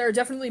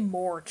definitely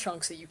more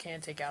chunks that you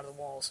can take out of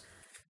the walls,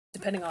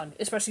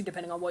 especially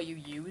depending on what you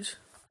use.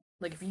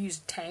 Like if you use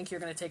tank, you're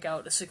going to take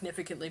out a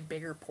significantly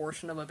bigger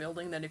portion of a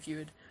building than if you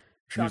had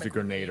shot Use a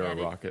grenade or a at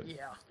it. rocket.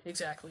 Yeah,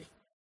 exactly.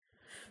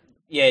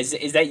 Yeah.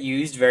 Is that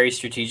used very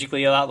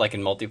strategically a lot, like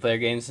in multiplayer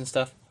games and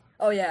stuff?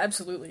 Oh yeah,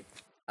 absolutely.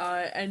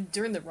 And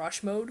during the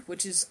rush mode,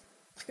 which is,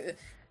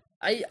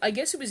 I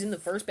guess it was in the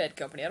first Bad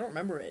Company. I don't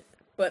remember it,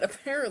 but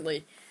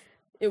apparently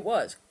it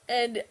was.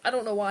 And I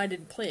don't know why I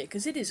didn't play it,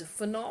 because it is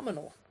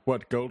phenomenal.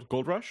 What,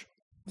 Gold Rush?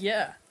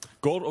 Yeah.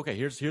 Gold. Okay,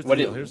 here's the What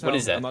deal. is- Here's what how,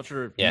 is that? I'm not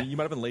sure. Yeah. You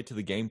might have been late to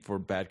the game for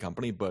Bad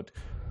Company, but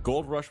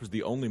Gold Rush was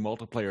the only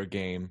multiplayer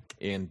game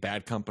in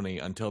Bad Company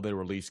until they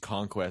released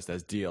Conquest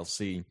as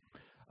DLC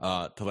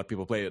to let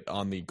people play it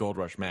on the Gold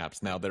Rush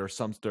maps. Now there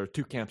are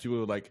two camps. People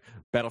who are like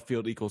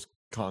Battlefield equals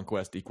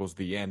Conquest equals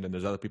the end, and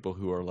there's other people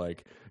who are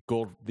like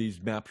These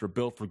maps are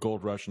built for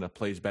Gold Rush, and it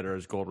plays better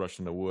as Gold Rush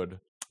in the wood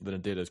than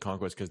it did as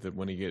Conquest, because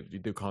when you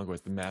do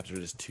Conquest, the maps are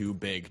just too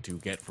big to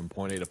get from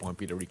point A to point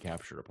B to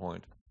recapture a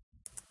point.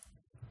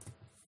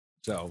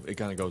 So it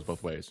kind of goes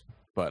both ways.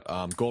 But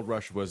Gold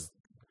Rush was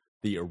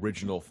the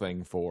original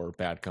thing for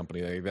Bad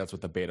Company. That's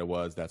what the beta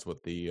was. That's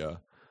what the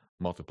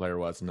multiplayer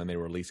was, and then they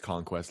released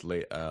Conquest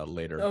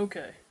later.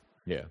 Okay.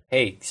 Yeah,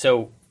 Hey,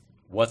 so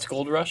what's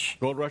Gold Rush?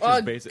 Gold Rush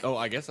is basic. Oh,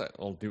 I guess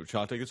I'll do.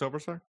 Shall I take this over,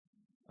 sir?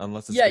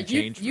 Unless it's Yeah, been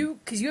changed.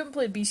 because you haven't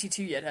played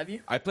BC2 yet, have you?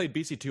 I played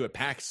BC2 at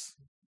PAX.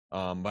 But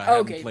I Oh, haven't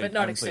okay, played, but I not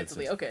haven't played it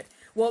extensively. since. Okay.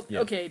 Well, Yeah.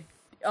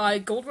 okay.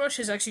 Gold Rush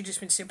has actually just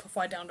been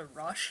simplified down to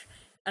Rush,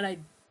 and I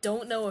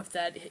don't know if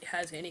that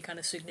has any kind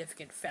of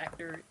significant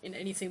factor in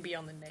anything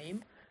beyond the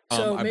name.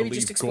 So I maybe believe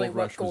just explain Gold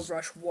what Rush Gold was-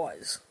 Rush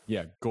was.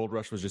 Yeah, Gold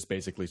Rush was just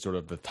basically sort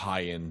of the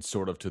tie-in,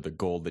 sort of to the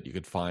gold that you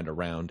could find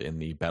around in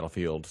the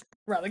Battlefield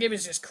Right, like it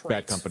was just crates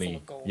Bad full Company.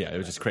 of gold. Yeah, it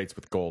was just crates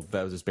with gold.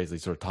 That was just basically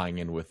sort of tying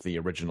in with the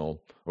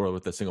original, or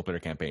with the single-player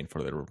campaign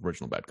for the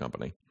original Bad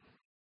Company.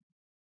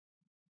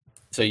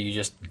 So you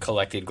just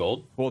collected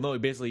gold? Well, no,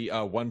 basically,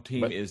 one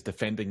team But- is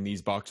defending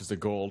these boxes of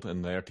gold,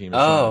 and their team is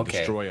Oh, trying to okay.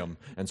 destroy them.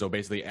 And so,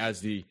 basically,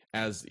 as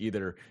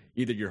either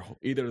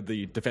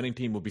the defending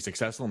team will be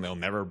successful, and they'll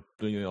never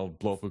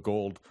blow up a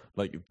gold,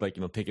 like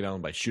take it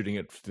down by shooting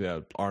it,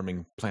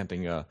 arming,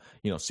 planting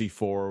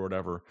C4 or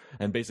whatever.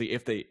 And basically,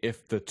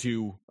 if the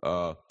two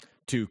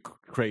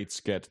crates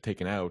get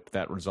taken out,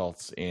 that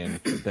results in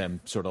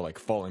them sort of like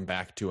falling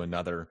back to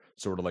another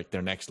sort of like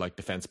their next like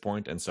defense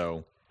point, and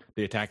so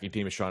the attacking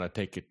team is trying to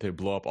take it to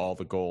blow up all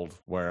the gold,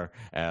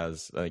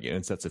 whereas like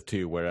in sets of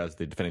 2, whereas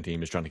the defending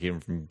team is trying to keep them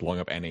from blowing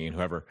up any, and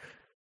whoever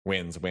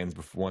wins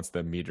before, once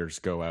the meters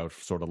go out,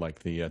 sort of like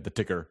the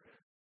ticker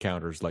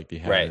counters like they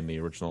had in the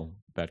original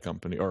Bad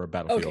Company or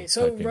Battlefield. Okay,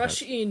 so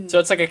Rush in... So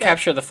it's like a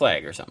capture the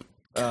flag or something.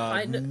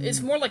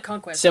 It's more like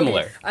Conquest.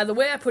 Similar. Okay, the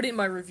way I put it in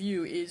my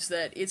review is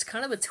that it's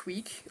kind of a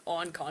tweak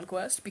on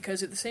Conquest,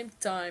 because at the same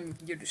time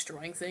you're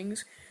destroying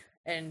things,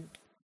 like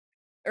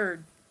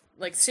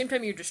the same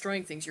time you're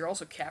destroying things, you're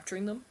also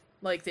capturing them,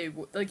 like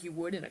you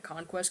would in a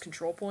Conquest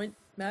control point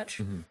match.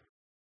 Mm-hmm.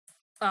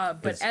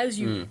 But as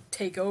you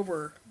take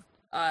over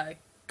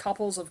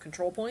couples of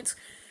control points,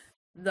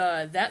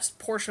 that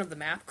portion of the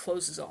map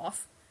closes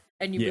off,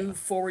 and you move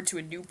forward to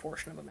a new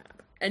portion of a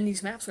map. And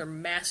these maps are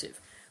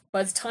massive.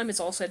 By the time it's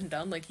all said and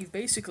done, like, you've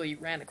basically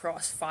ran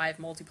across 5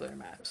 multiplayer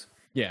maps.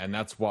 Yeah, and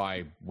that's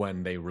why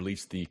when they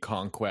released the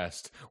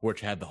Conquest,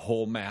 which had the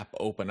whole map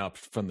open up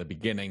from the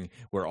beginning,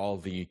 where all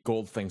the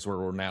gold things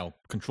were now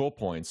control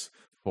points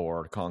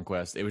for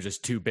Conquest, it was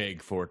just too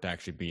big for it to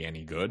actually be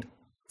any good.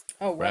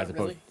 Oh, wow,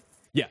 really?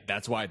 Yeah,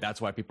 that's why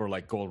people are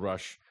like Gold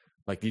Rush.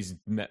 Like these,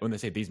 when they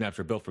say these maps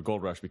are built for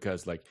Gold Rush,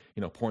 because like,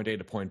 you know, point A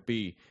to point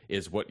B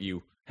is what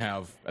you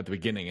have at the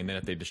beginning, and then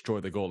if they destroy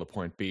the gold at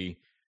point B,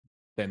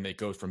 then it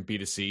goes from B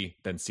to C,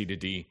 then C to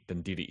D,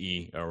 then D to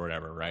E, or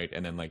whatever, right?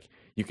 And then like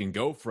you can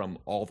go from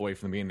all the way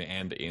from the beginning to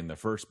end in the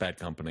first Bad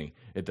Company.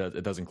 It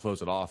doesn't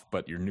close it off,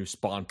 but your new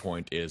spawn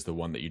point is the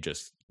one that you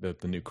just the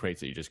new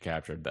crates that you just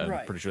captured.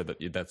 I'm pretty sure that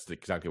that's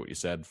exactly what you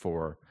said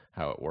for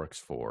how it works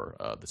for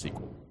the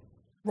sequel.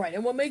 Right,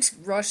 and what makes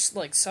Rush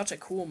like such a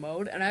cool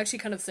mode, and I actually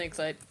kind of think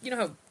that, you know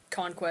how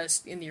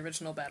Conquest in the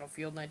original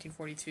Battlefield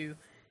 1942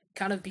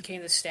 kind of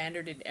became the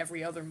standard in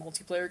every other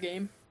multiplayer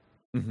game?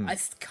 Mm-hmm. I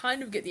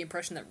kind of get the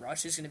impression that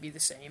Rush is going to be the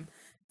same,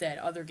 that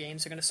other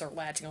games are going to start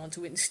latching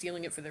onto it and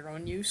stealing it for their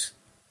own use.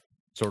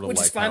 Sort of which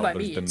like is fine how by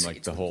there's me. been It's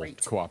like the whole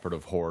great.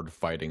 cooperative horde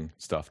fighting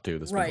stuff too.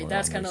 That's right,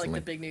 that's kind of like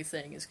the big new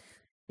thing, is,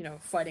 you know,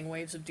 fighting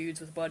waves of dudes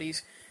with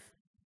buddies.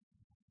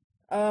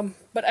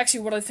 But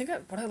actually, what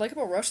I like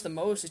about Rush the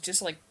most is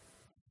just like,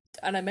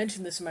 and I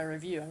mentioned this in my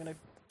review, I'm going to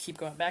keep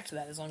going back to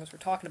that as long as we're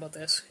talking about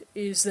this,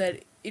 is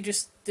that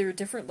there are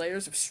different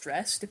layers of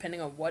stress depending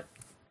on what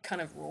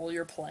kind of role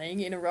you're playing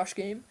in a Rush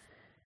game.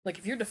 Like,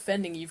 if you're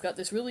defending, you've got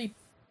this really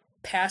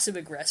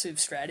passive-aggressive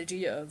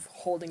strategy of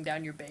holding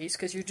down your base,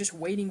 because you're just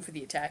waiting for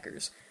the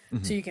attackers.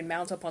 Mm-hmm. So you can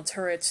mount up on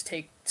turrets,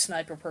 take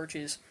sniper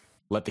perches.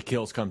 Let the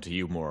kills come to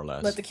you, more or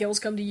less. Let the kills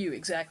come to you,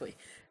 exactly.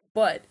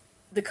 But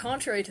the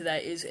contrary to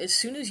that is, as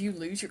soon as you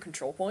lose your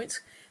control points,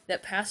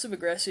 that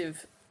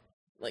passive-aggressive,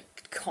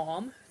 like,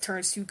 calm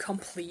turns to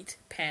complete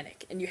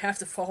panic, and you have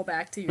to fall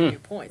back to your new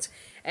points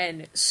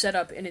and set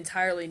up an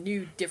entirely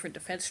new, different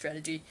defense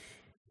strategy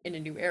in a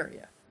new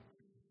area.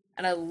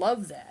 And I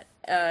love that,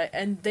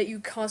 and that you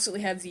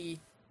constantly have the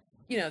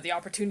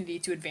opportunity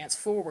to advance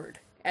forward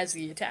as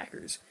the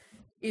attackers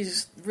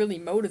is really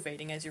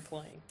motivating as you're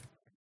playing.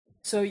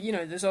 So, you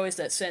know, there's always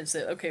that sense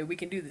that, okay, we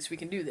can do this,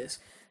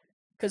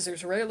 because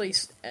there's rarely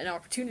an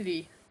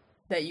opportunity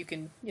that you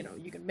can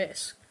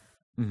miss.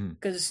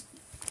 Because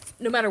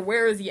no matter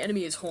where the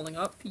enemy is holding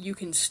up, you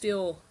can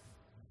still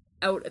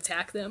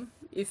out-attack them,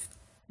 if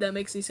that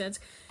makes any sense.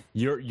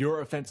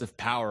 Your offensive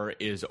power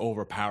is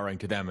overpowering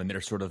to them, and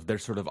they're sort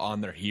of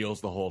on their heels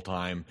the whole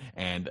time.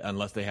 And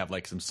unless they have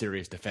like some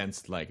serious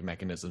defense like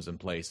mechanisms in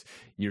place,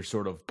 you're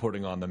sort of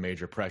putting on the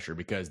major pressure,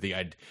 because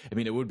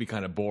it would be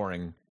kind of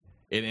boring,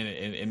 and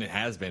it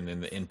has been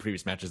in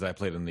previous matches that I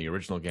played in the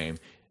original game.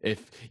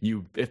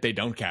 If they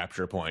don't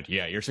capture a point,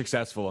 you're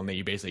successful, and then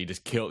you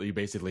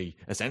basically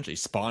essentially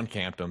spawn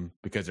camped them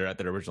because they're at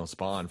their original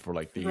spawn for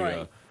like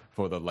the.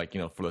 For the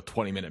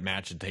 20-minute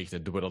match it takes to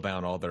whittle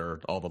down all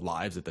the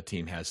lives that the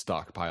team has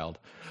stockpiled,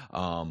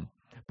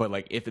 but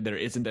like if there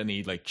isn't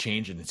any like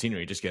change in the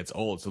scenery, it just gets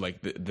old. So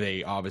like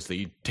they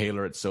obviously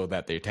tailor it so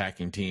that the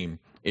attacking team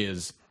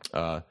is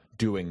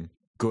doing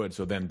good,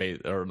 so then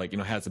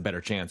has a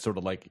better chance. Sort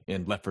of like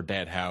in Left 4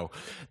 Dead, how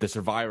the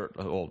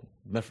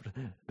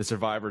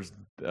survivors,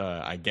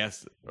 I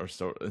guess, or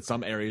so in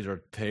some areas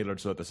are tailored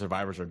so that the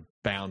survivors are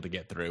bound to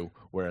get through,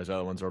 whereas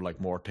other ones are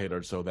like more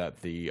tailored so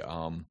that the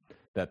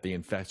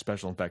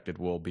special infected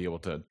will be able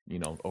to,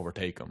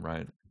 overtake them,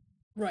 right?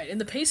 Right,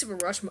 and the pace of a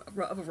rush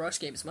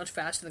game is much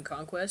faster than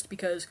Conquest,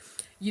 because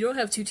you don't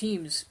have two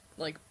teams,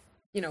 like,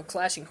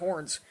 clashing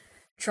horns,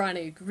 trying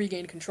to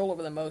regain control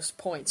over the most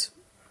points.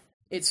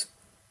 It's,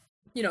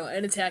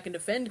 an attack and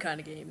defend kind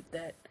of game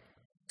that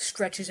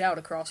stretches out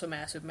across a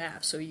massive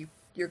map, so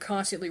you're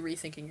constantly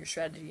rethinking your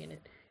strategy, and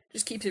it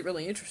just keeps it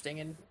really interesting.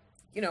 And,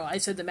 I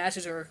said the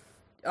matches are,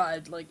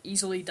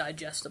 easily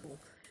digestible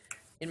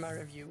in my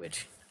review,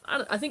 which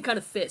I think kind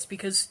of fits,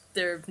 because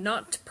they're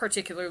not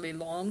particularly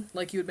long,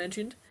 like you had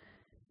mentioned,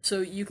 so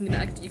you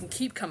can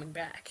keep coming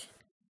back.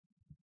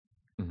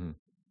 Mm-hmm.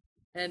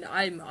 and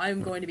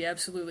I'm going to be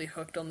absolutely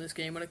hooked on this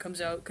game when it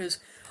comes out because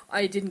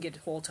I didn't get a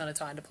whole ton of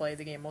time to play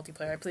the game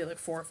multiplayer. I played like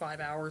 4 or 5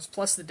 hours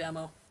plus the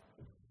demo.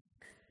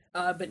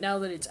 But now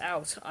that it's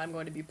out, I'm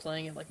going to be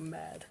playing it like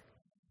mad.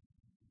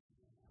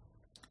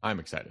 I'm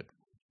excited.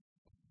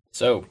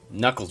 So,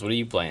 Knuckles, what are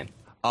you playing?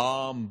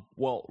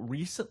 Well,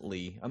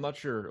 recently, I'm not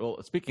sure.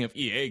 Well, speaking of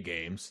EA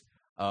games,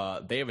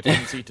 they have a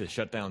tendency to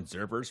shut down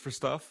servers for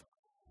stuff.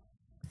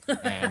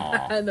 And,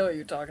 I know what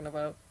you're talking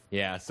about.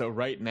 yeah, so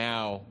right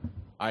now,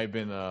 I've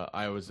been,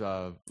 I was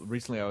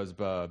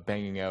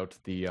banging out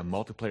the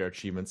multiplayer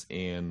achievements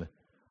in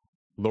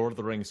Lord of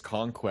the Rings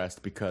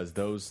Conquest because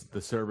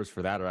the servers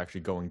for that are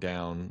actually going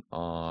down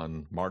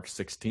on March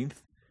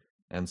 16th.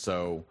 And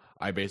so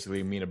I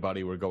basically, me and a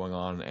buddy were going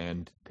on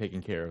and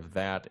taking care of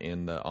that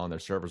on their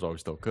servers while we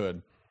still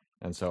could.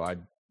 And so I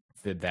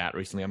did that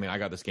recently. I mean, I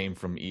got this game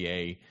from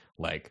EA,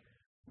 like,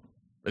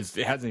 it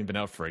hasn't even been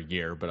out for a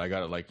year, but I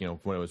got it, like,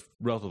 when it was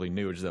relatively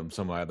new. Just that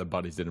some of my other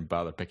buddies didn't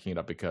bother picking it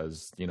up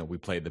because, we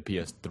played the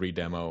PS3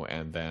 demo,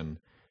 and then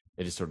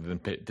it just sort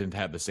of didn't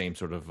have the same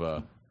sort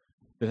of,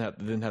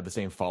 didn't have the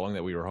same following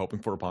that we were hoping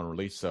for upon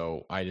release.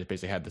 So I just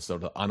basically had this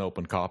sort of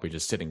unopened copy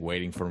just sitting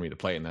waiting for me to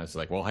play it. And I was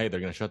like, well, hey,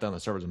 they're going to shut down the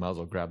servers. I might as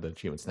well grab the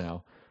achievements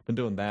now. Been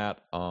doing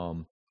that.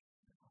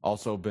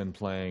 Also been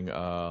playing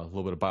a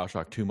little bit of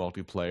BioShock 2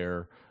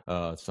 multiplayer,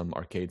 some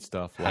arcade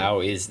stuff.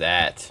 How is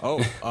that?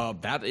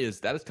 That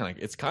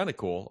is kind of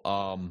cool.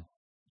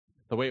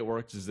 The way it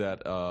works is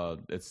that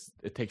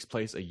it takes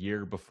place a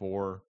year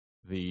before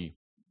the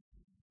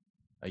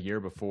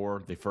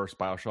first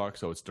BioShock,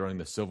 so it's during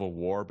the Civil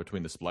War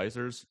between the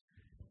Splicers.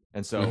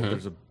 And so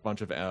there's a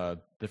bunch of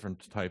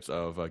different types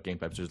of game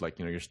types. There's, like,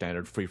 your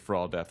standard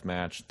free-for-all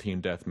deathmatch,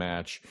 team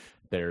deathmatch.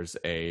 There's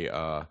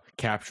a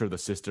capture the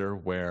sister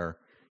where,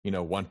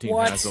 one team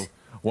has a...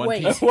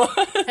 Wait, team...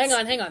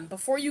 hang on.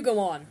 Before you go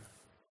on,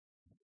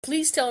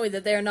 please tell me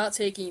that they are not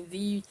taking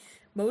the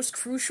most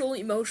crucial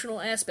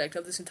emotional aspect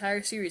of this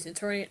entire series and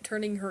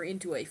turning her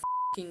into a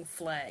f***ing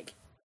flag.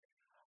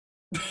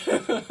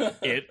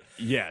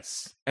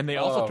 Yes, and they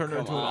also turned her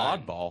into on.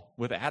 an oddball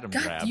with Adam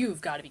God, Grab.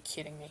 you've got to be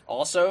kidding me.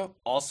 Also,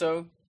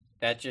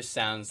 that just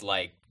sounds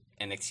like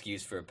an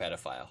excuse for a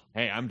pedophile.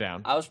 Hey, I'm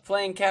down. I was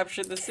playing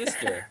Capture the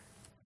Sister.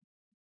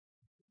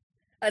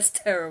 That's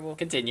terrible.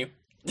 Continue.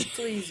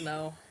 Please,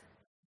 no.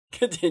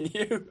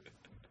 Continue.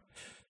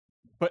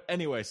 But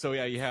anyway, so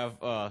yeah, you have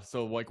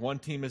one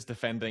team is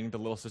defending the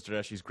little sister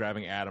as she's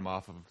grabbing Adam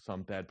off of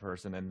some dead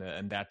person,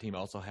 and that team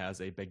also has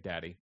a Big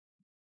Daddy.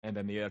 And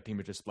then the other team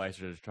would just splice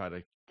her to try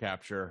to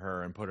capture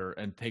her and put her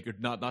and take her,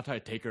 not try to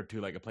take her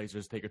to like a place,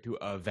 just take her to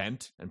an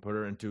event and put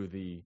her into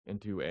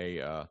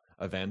a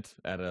event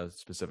at a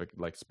specific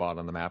like spot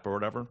on the map or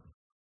whatever,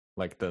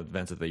 like the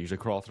events that they usually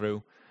crawl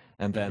through.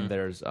 And then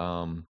there's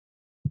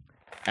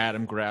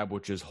Adam Grab,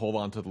 which is hold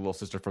on to the little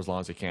sister for as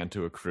long as you can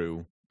to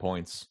accrue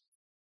points,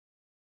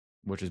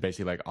 which is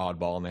basically like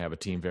oddball, and they have a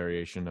team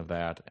variation of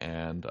that.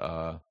 And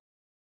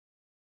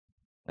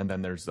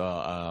then there's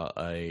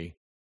a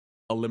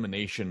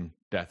elimination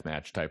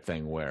deathmatch type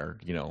thing where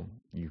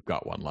you've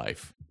got one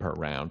life per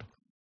round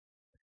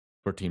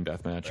for team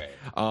deathmatch.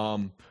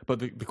 Right. But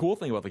the cool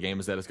thing about the game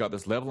is that it's got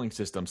this leveling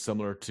system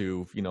similar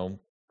to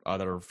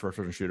other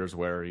first-person shooters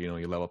where you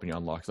level up and you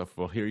unlock stuff.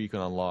 Well, here you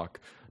can unlock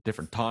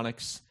different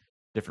tonics,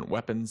 different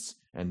weapons,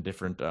 and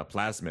different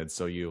plasmids.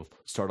 So you'll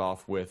start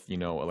off with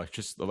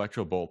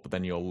electro bolt, but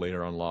then you'll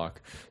later unlock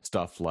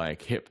stuff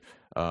like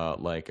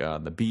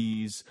the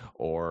bees,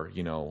 or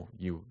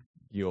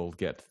you'll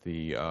get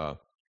the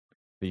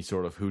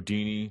sort of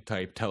Houdini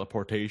type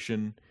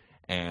teleportation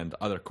and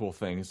other cool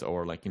things,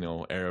 or like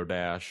arrow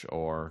dash,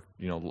 or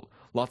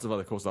lots of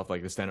other cool stuff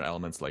like the standard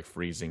elements like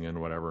freezing and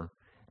whatever.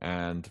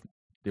 And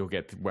you'll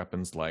get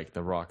weapons like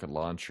the rocket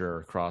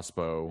launcher,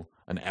 crossbow,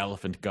 an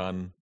elephant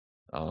gun,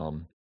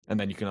 and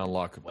then you can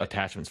unlock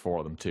attachments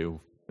for them too.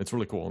 It's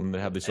really cool, and they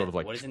have these sort of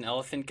like... What is an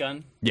elephant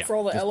gun? Yeah, for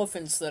all the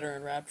elephants that are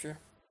in Rapture.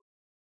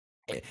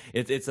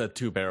 It's a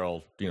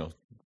 2-barrel,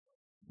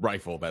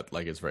 rifle that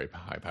like is very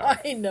high powered.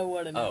 I know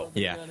what an elephant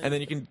gun is. And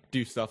then you can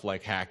do stuff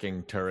like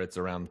hacking turrets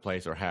around the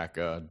place, or hack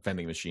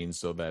vending machines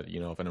so that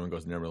if anyone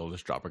goes near them, they'll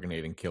just drop a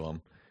grenade and kill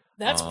them.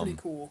 That's pretty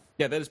cool.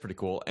 Yeah, that is pretty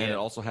cool. And it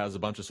also has a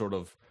bunch of sort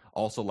of,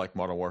 also like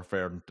Modern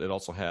Warfare, it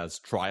also has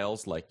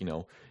trials, like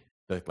you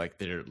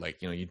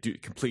do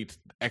complete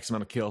X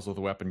amount of kills with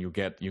a weapon, you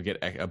get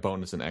a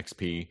bonus in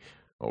XP,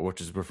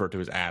 which is referred to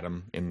as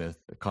Adam in the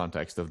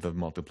context of the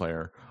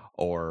multiplayer,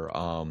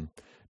 or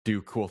do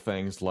cool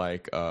things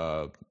like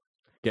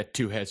get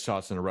 2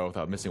 headshots in a row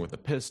without missing with a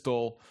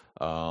pistol.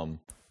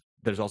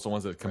 There's also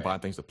ones that combine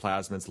things with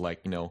plasmids,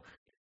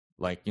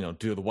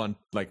 do the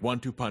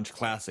 1-2 punch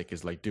classic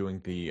is like doing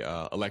the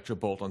electro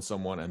bolt on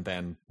someone and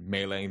then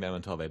meleeing them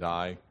until they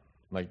die.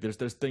 Like there's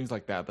things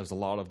like that. There's a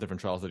lot of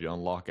different trials that you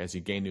unlock as you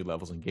gain new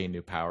levels and gain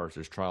new powers.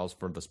 There's trials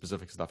for the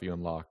specific stuff you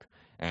unlock,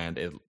 and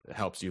it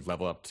helps you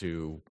level up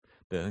to,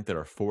 I think there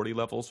are 40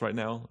 levels right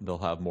now. They'll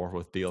have more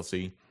with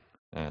DLC,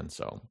 and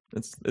so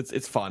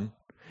it's fun.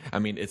 I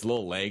mean, it's a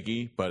little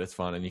laggy, but it's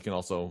fun, and you can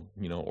also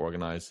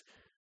organize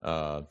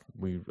the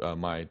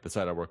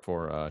site I work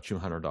for,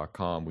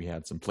 tunehunter.com, we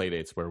had some play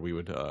dates where we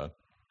would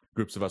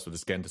groups of us would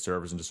just get into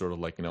servers and just sort of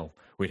like,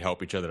 we'd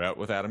help each other out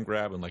with Atom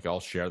Grab and like all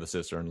share the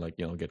sister and like,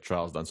 get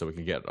trials done so we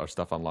could get our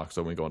stuff unlocked.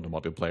 So when we go into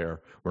multiplayer,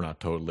 we're not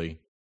totally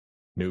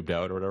noobed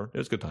out or whatever. It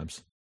was good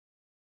times.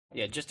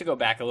 Yeah, just to go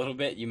back a little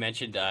bit, you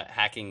mentioned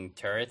hacking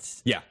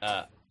turrets. Yeah.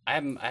 I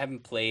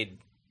haven't played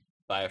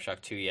BioShock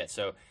 2 yet.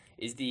 So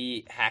is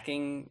the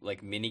hacking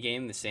like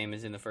minigame the same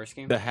as in the first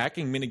game? The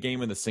hacking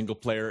minigame in the single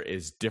player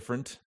is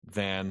different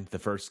than the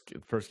first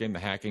game. The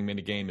hacking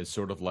minigame is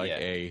sort of like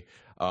a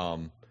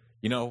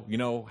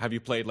have you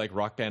played like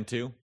Rock Band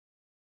 2?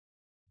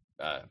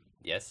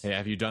 Yes. Yeah,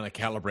 have you done a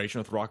calibration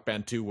with Rock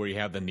Band 2 where you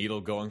have the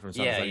needle going from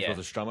side to side, you're supposed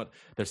to strum it?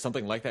 There's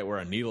something like that where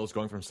a needle is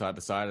going from side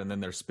to side, and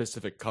then there's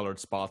specific colored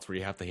spots where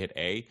you have to hit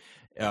A.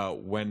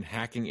 When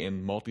hacking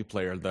in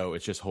multiplayer, though,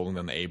 it's just holding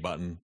down the A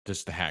button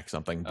just to hack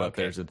something. But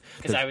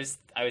because I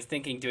was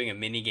thinking doing a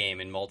mini game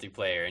in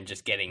multiplayer and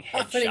just getting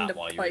headshot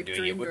while you were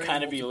doing it would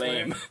kind of be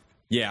lame.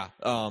 Yeah,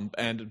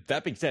 and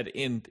that being said,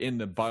 in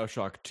the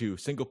BioShock 2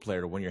 single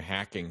player, when you're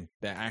hacking,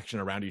 the action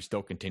around you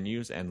still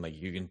continues, and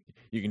like you can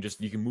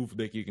move,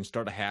 like you can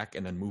start a hack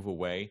and then move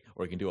away,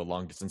 or you can do a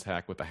long distance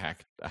hack with a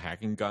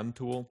hacking gun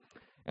tool,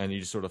 and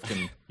you just sort of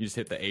you just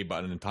hit the A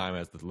button in time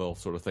as the little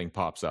sort of thing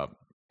pops up.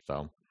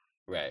 So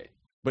right,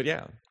 but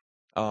the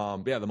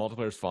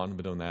multiplayer's fun. I've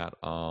been doing that.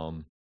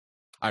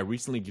 I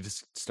recently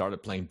just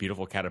started playing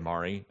Beautiful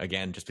Katamari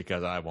again, just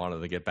because I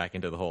wanted to get back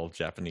into the whole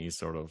Japanese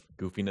sort of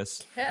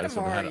goofiness.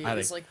 Katamari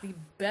is like the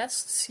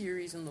best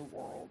series in the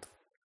world.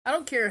 I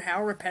don't care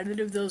how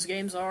repetitive those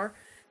games are;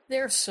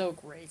 they're so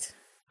great.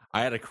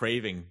 I had a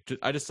craving.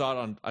 I just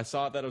saw it I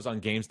saw that it was on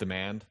Games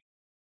Demand,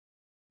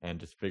 and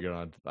just figured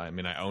out. I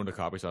owned a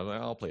copy, so I was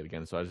like, I'll play it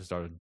again. So I just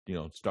started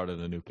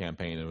a new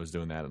campaign and was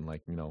doing that and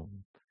like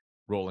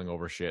rolling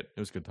over shit. It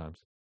was good times.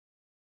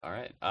 All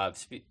right.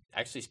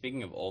 Actually,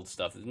 speaking of old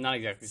stuff, it's not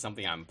exactly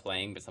something I'm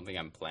playing, but something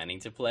I'm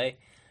planning to play.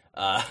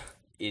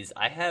 Is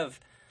I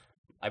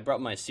brought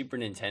my Super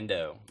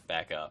Nintendo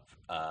back up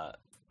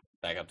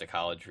to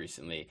college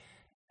recently,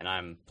 and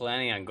I'm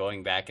planning on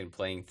going back and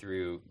playing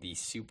through the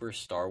Super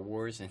Star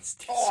Wars and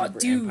Super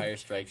Empire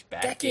Strikes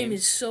Back. That game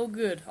is so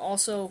good.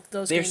 Also,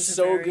 those They're games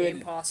so are very good.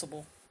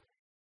 impossible.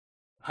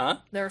 Huh?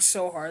 They're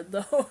so hard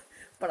though.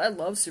 But I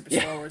love Super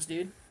Star Wars,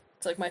 dude.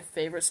 It's like my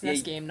favorite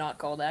SNES game, not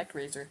called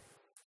ActRaiser.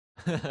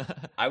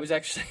 I was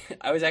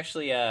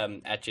actually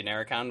at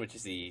Genericon, which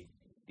is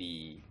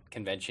the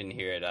convention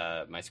here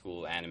at my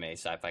school, anime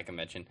sci-fi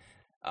convention,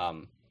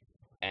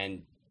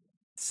 and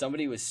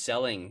somebody was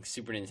selling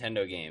Super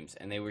Nintendo games,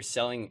 and they were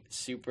selling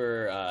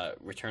Super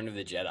Return of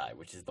the Jedi,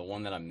 which is the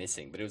one that I'm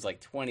missing, but it was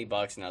like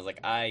 $20, and I was like,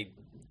 I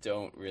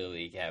don't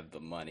really have the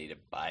money to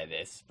buy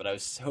this, but I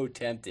was so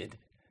tempted.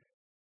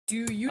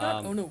 Do you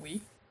not own a Wii?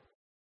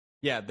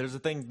 Yeah, there's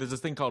this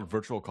thing called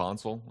Virtual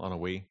Console on a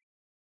Wii.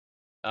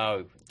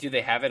 Oh, do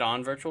they have it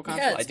on Virtual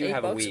Console? Yeah, I do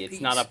have a Wii.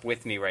 It's not up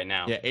with me right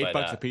now. Yeah,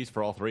 $8 a piece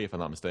for all three, if I'm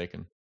not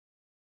mistaken.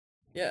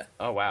 Yeah.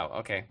 Oh, wow.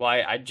 Okay. Well,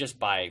 I'd just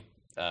buy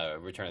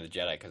Return of the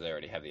Jedi because I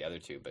already have the other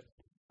two, but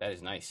that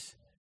is nice.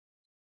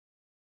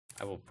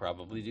 I will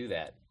probably do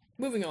that.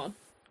 Moving on.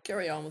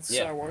 Carry on with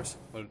Star Wars.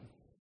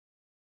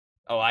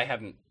 Oh, I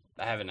haven't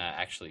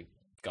actually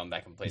gone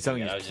back and played It's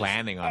something it. he's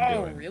planning on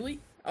doing. Oh, really?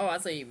 Oh, I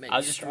thought you meant I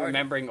was just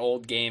remembering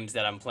old games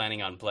that I'm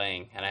planning on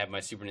playing, and I have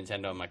my Super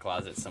Nintendo in my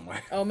closet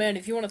somewhere. Oh, man,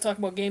 if you want to talk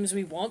about games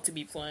we want to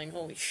be playing,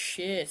 holy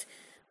shit.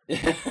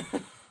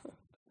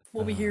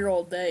 We'll be here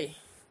all day.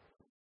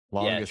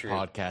 Longest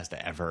podcast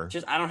ever.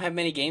 Just, I don't have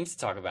many games to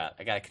talk about.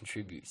 I gotta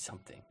contribute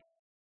something.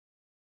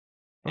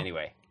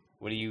 Anyway,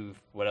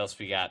 what else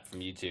we got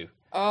from you two?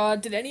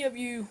 Did either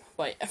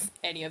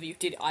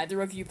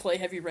of you play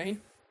Heavy Rain?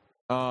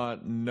 No,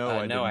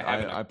 I didn't. I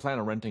haven't. I plan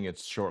on renting it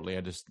shortly.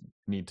 I just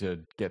need to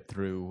get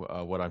through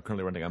what I'm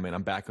currently renting.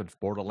 I'm back with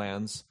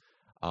Borderlands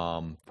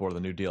for the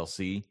new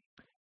DLC,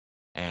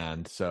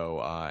 and so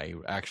I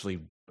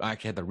actually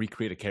had to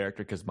recreate a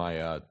character because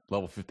my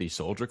level 50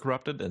 soldier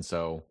corrupted, and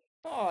so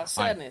Oh,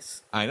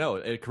 sadness. I know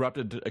it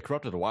corrupted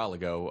a while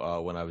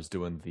ago when I was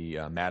doing the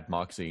Mad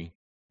Moxie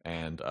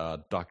and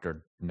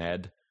Dr.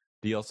 Ned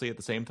DLC at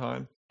the same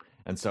time.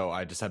 And so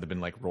I just had to been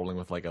like rolling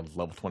with like a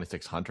level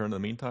 26 hunter in the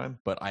meantime.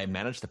 But I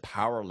managed to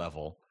power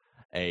level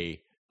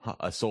a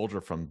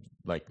soldier from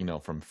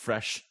from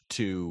fresh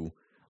to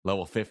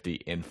level 50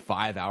 in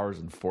 5 hours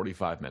and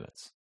 45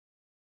 minutes.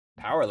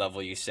 Power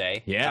level, you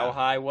say? Yeah. How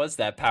high was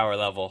that power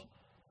level?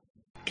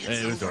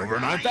 It was over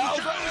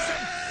 9,000.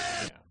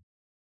 Yeah.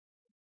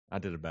 I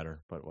did it better,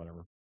 but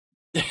whatever.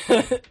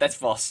 That's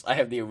false. I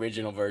have the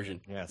original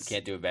version. Yes. You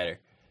can't do it better.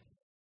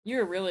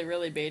 You're really,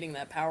 really baiting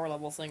that power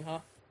level thing, huh?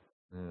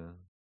 Yeah.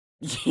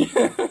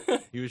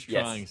 He was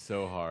trying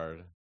so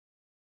hard.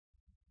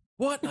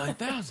 What?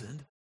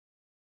 9,000?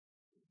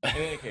 In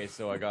any case,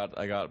 so I got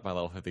my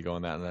level 50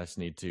 going that, and I just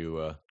need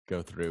to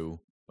go through.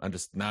 I'm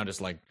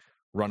just like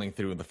running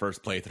through the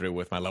first playthrough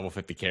with my level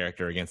 50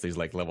 character against these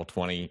like level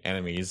 20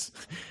 enemies,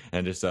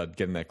 and just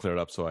getting that cleared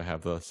up so I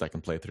have the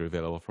second playthrough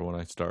available for when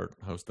I start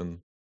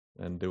hosting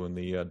and doing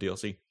the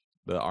DLC.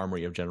 the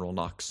armory of General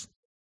Knox.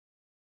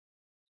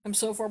 I'm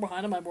so far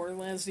behind on my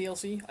Borderlands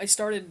DLC. I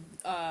started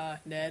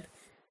Ned,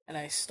 and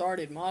I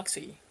started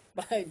Moxie,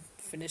 but I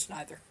finished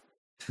neither.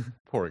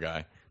 Poor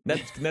guy.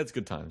 Ned's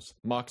good times.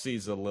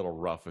 Moxie's a little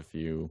rough if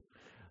you.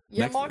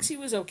 Yeah, Moxie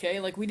was okay.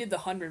 Like, we did the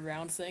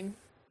 100-round thing,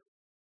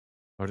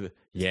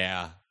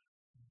 Yeah,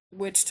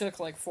 which took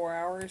like 4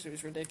 hours. It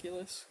was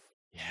ridiculous.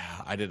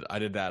 yeah. I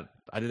did that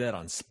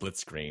on split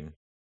screen,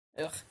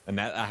 Ugh. and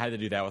that I had to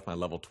do that with my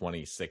level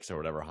 26 or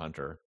whatever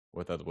hunter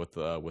with a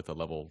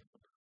level,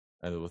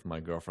 with my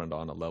girlfriend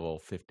on a level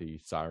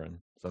 50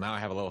 siren. So now I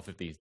have a level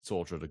 50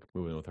 soldier to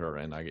move in with her,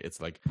 and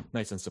it's like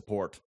nice and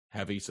support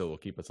heavy, so it'll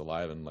keep us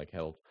alive and like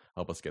help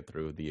us get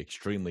through the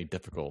extremely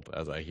difficult,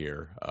 as I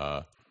hear,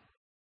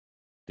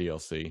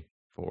 DLC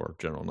for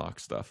General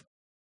Knox stuff.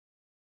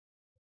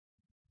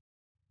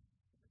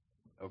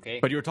 Okay.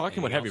 But you were talking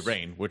about Anything Heavy else?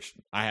 Rain, which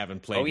I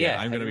haven't played Oh yeah, yet.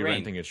 I'm going to Heavy be Rain.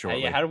 renting it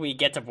shortly. How do we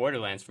get to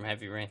Borderlands from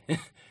Heavy Rain?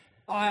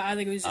 I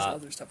think it was just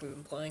other stuff we've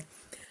been playing.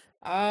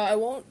 I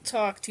won't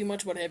talk too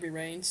much about Heavy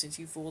Rain since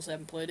you fools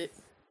haven't played it.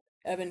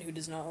 Evan, who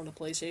does not own a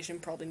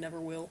PlayStation, probably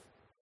never will.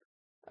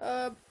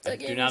 I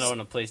do not own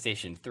a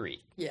PlayStation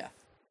 3. Yeah.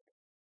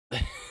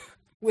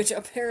 Which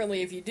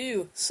apparently, if you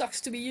do,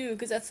 sucks to be you,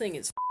 because that thing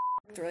is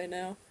right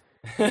now.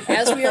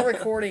 As we are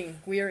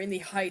recording, we are in the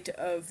height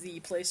of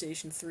the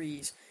PlayStation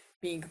 3s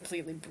being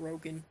completely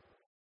broken.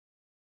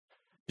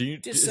 So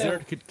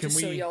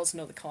y'all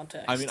know the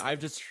context. I mean, I've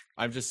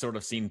just sort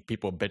of seen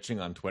people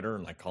bitching on Twitter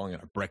and like calling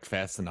it a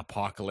Brickfest and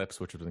Apocalypse,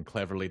 which has been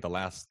cleverly the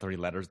last 3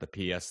 letters. The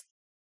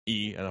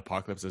PSE and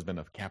Apocalypse has been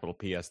a capital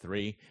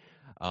PS3.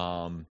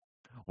 Can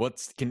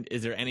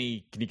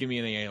you give me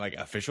any like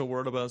official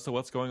word about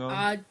what's going on?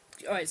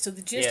 All right. So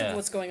the gist of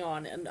what's going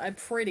on, and I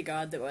pray to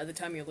God that by the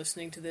time you're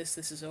listening to this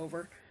is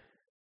over.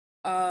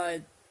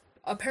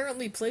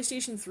 Apparently,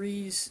 PlayStation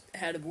 3's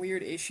had a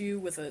weird issue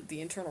with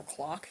the internal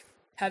clock,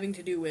 having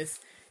to do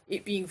with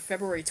it being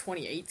February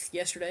 28th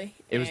yesterday.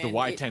 It was the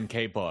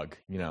Y10K bug,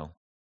 you know.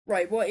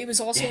 Right, well, it was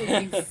also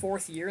the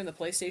 4th year in the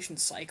PlayStation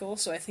cycle,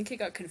 so I think it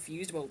got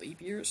confused about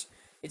leap years.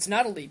 It's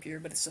not a leap year,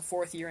 but it's the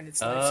 4th year in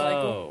its life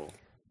cycle.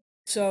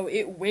 So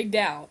it wigged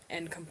out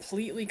and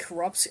completely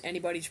corrupts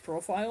anybody's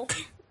profile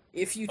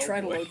if you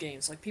try to load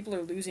games. Like, people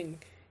are losing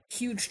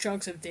huge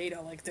chunks of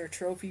data, like their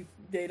trophy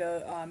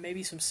data,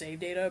 maybe some save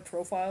data,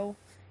 profile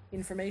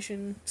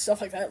information, stuff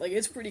like that. Like,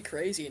 it's pretty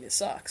crazy and it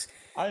sucks.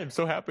 I am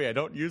so happy I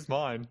don't use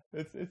mine.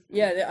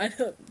 Yeah,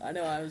 I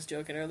know. I was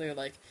joking earlier,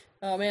 like,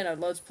 oh man, I'd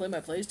love to play my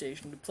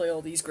PlayStation to play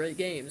all these great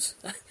games.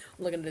 I'm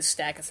looking at this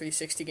stack of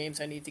 360 games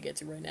I need to get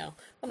to right now.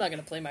 I'm not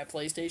gonna play my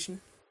PlayStation.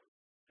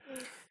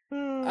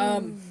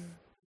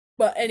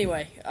 But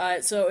anyway,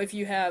 so if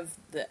you have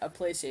a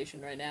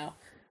PlayStation right now,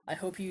 I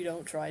hope you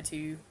don't try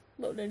to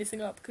load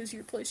anything up because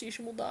your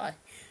PlayStation will die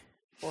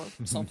or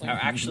something.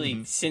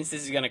 Actually, since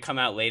this is gonna come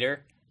out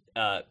later,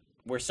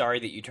 we're sorry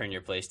that you turned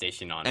your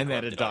PlayStation on and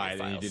that it died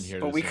and you didn't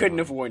hear. But we couldn't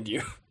have warned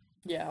you.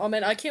 Yeah, oh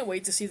man, I can't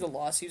wait to see the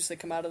lawsuits that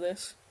come out of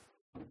this.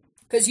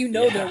 Because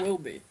there will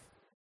be.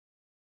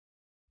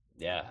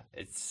 Yeah,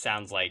 it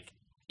sounds like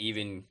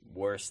even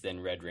worse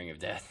than Red Ring of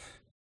Death.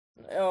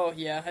 Oh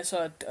yeah, I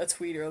saw a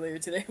tweet earlier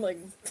today, like,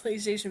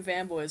 PlayStation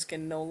fanboys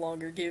can no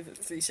longer give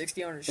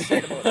 360 owners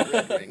shit about the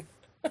Red Ring.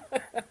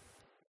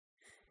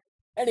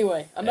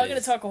 Anyway, I'm not going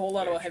to talk a whole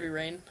lot about Heavy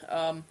Rain,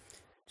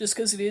 just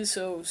because it is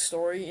so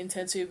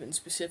story-intensive and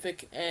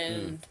specific,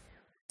 and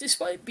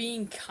despite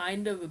being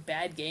kind of a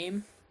bad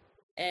game,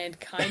 and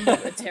kind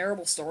of a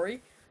terrible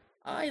story,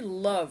 I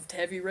loved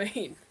Heavy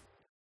Rain.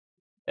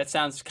 That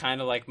sounds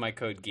kind of like my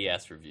Code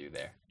Geass review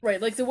there.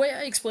 Right, like the way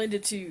I explained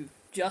it to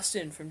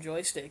Justin from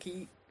Joystick,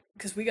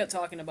 because we got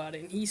talking about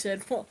it, and he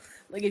said, well,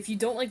 like, if you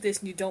don't like this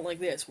and you don't like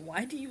this,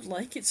 why do you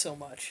like it so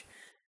much?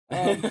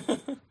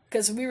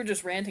 Because we were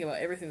just ranting about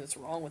everything that's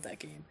wrong with that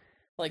game.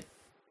 Like,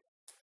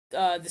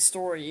 the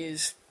story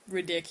is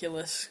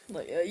ridiculous.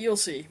 Like, you'll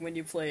see when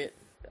you play it.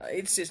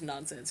 It's just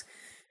nonsense.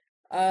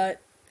 But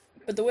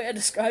the way I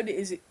described it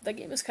is that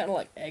game is kind of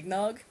like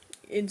eggnog,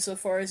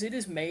 insofar as it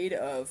is made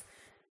of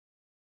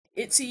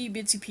itsy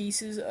bitsy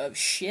pieces of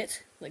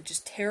shit, like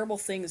just terrible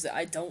things that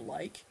I don't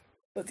like,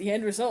 but the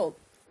end result,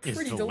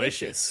 pretty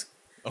delicious.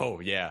 Oh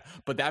yeah,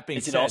 but that being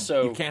said,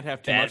 also you can't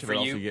have too much of it,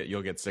 else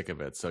you'll get sick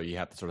of it. So you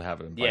have to sort of have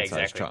it in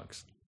bite-sized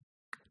chunks,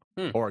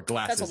 or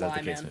glasses, That's a lie,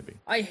 as the case man. may be.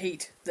 I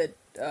hate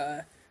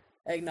that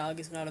eggnog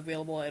is not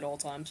available at all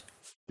times.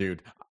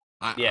 Dude,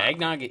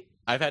 eggnog.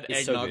 I've had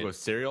It's eggnog so with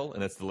cereal,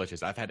 and it's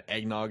delicious. I've had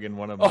eggnog in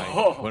one of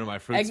my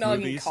fruit eggnog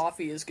smoothies. and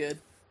coffee is good.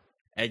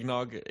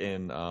 Eggnog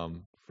in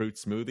fruit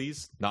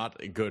smoothies, not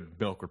a good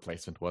milk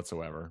replacement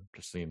whatsoever.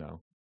 Just so you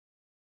know,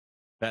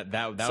 that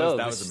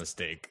was a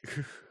mistake.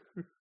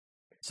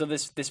 So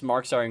this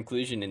marks our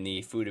inclusion in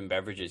the food and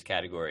beverages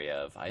category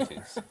of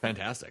iTunes.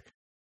 Fantastic.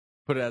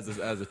 Put it as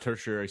a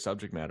tertiary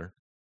subject matter.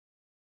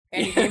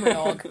 And a gamer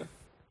dog.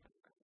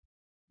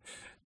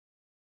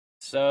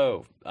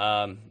 So,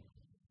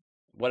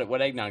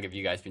 what eggnog have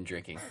you guys been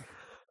drinking?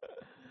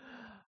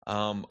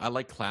 I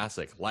like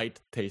classic. Light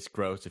tastes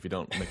gross if you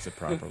don't mix it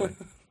properly.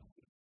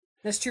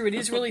 That's true. It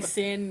is really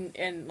thin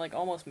and like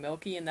almost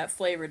milky, and that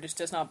flavor just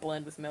does not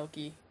blend with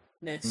milkiness.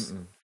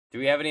 Mm-mm. Do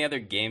we have any other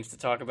games to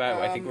talk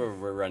about? I think Um,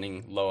 we're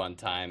running low on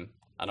time.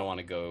 I don't want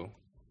to go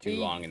too The-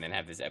 long and then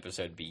have this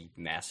episode be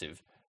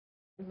massive.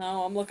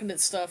 No, I'm looking at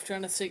stuff,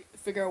 trying to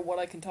figure out what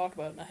I can talk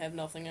about, and I have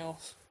nothing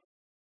else.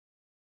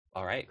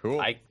 All right. Cool.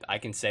 I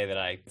can say that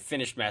I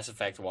finished Mass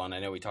Effect 1. I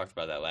know we talked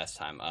about that last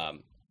time.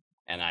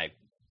 And I'm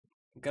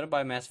going to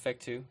buy Mass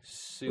Effect 2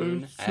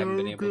 soon. I haven't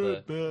been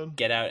able to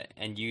get out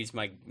and use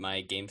my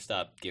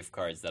GameStop gift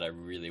cards that I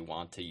really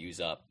want to use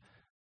up.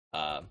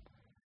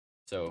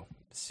 So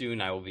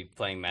soon I will be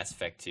playing Mass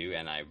Effect 2,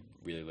 and I'm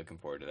really looking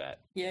forward to that.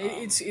 Yeah,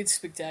 it's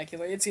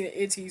spectacular.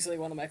 It's easily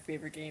one of my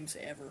favorite games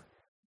ever.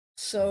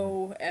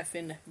 So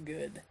effing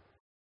good.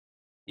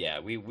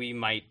 Yeah, we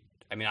might.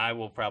 I mean, I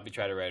will probably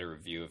try to write a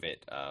review of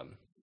it.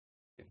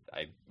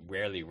 I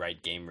rarely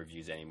write game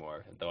reviews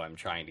anymore, though I'm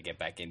trying to get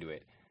back into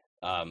it.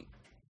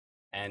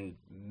 And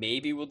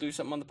maybe we'll do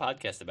something on the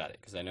podcast about it,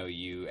 because I know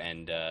you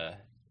and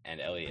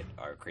Elliot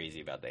are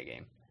crazy about that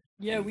game.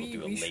 Yeah, And we'll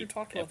do a we should late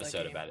talk about that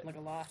episode game about it. like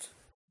a lot.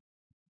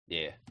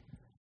 Yeah.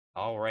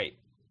 All right.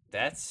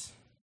 That's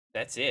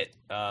it.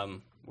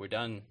 We're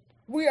done.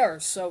 We are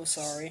so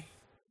sorry.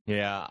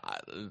 Yeah, I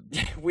I'm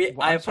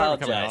sorry for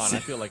coming on. apologize. I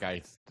feel like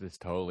I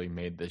just totally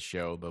made this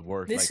show the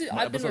worst. This like, is-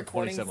 my I've been episode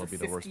recording 27 for would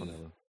be the worst one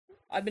 50 ever.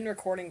 I've been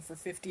recording for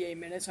 58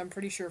 minutes. I'm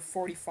pretty sure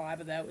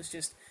 45 of that was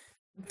just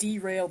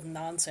derailed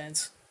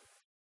nonsense.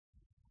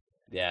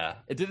 Yeah.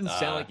 It didn't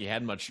sound like you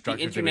had much The structure.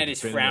 to internet it is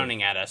to begin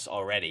frowning at us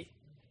already.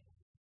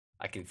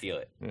 I can feel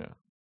it. with.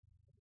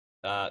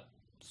 Yeah.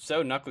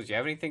 So Knuckles, do you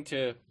have anything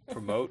to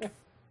promote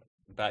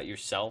about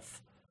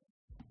yourself?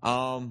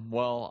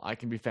 Well, I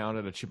can be found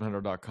at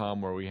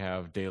achievemενthunter.com, where we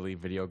have daily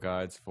video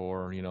guides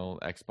for,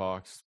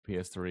 Xbox,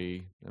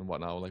 PS3, and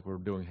whatnot. Like, we're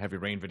doing Heavy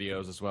Rain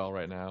videos as well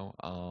right now.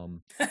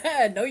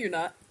 No, you're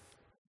not.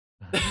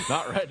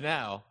 Not right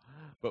now,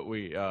 but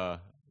we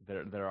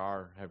there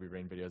are Heavy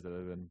Rain videos that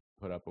have been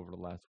put up over the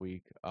last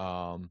week.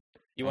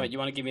 You want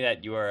to give me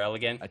that URL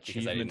again?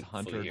 Because I didn't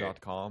fully hear it.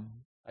 AchievementHunter.com.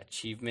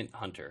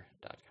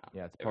 AchievementHunter.com.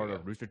 Yeah, it's There we part go.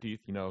 of Rooster Teeth.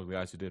 The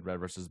guys who did Red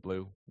vs.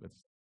 Blue.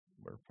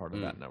 We're part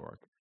of that network.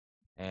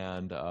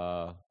 And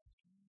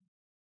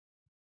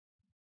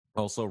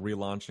also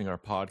relaunching our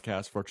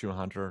podcast, Fortune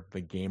Hunter,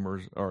 the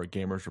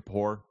Gamers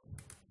Report.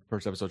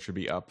 First episode should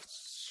be up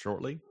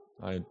shortly.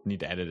 I need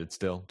to edit it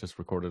still. Just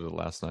recorded it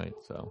last night,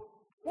 so.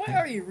 Why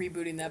are you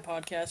rebooting that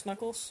podcast,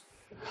 Knuckles?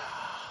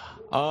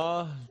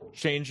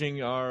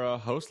 Changing our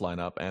host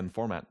lineup and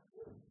format.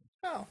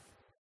 Oh,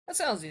 that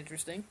sounds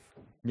interesting.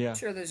 Yeah. I'm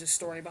sure there's a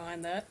story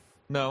behind that.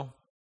 No.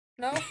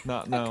 No?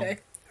 No. Okay.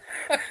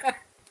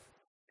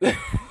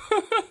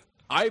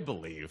 I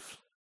believe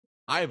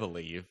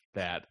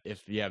that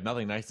if you have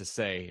nothing nice to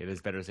say, it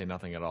is better to say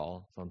nothing at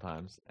all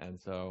sometimes. And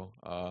so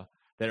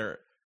the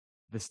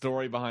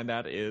story behind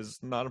that is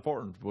not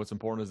important. What's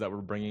important is that we're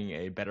bringing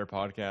a better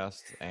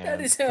podcast. And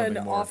That is something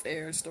an more,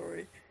 off-air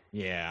story.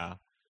 Yeah.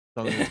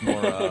 Something that's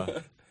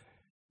more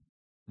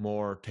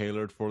more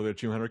tailored for the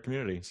Achievement Hunter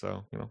community.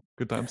 So,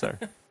 good times there.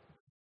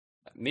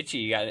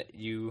 Mitchie,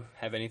 you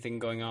have anything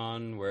going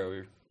on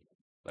where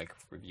like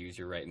reviews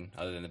you're writing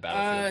other than the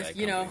Battlefield?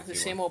 Bad Company the 2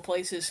 same one? old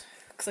places.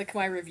 Click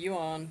my review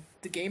on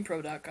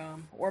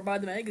thegamepro.com or buy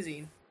the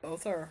magazine.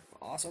 Both are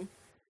awesome.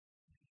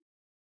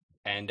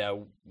 And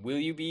will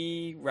you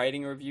be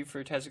writing a review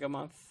for Tezuka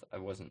Month? I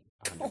wasn't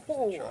 100%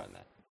 sure on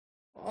that.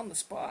 On the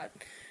spot.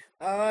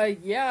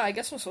 Yeah, I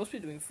guess I'm supposed to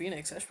be doing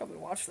Phoenix. I should probably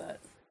watch that.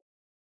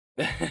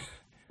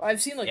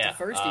 I've seen, Yeah, the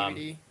first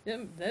DVD.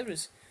 Yeah, that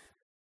was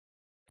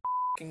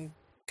f***ing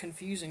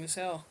confusing as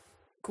hell.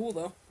 Cool,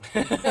 though.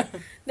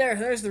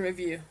 There's the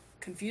review.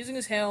 Confusing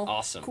as hell.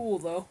 Awesome. Cool,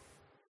 though.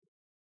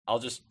 I'll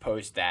just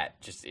post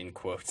that just in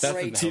quotes. That's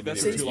Right. the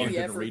Saves too me long the to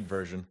effort. read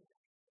version.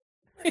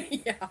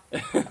 Yeah.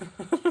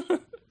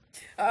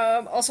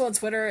 Also on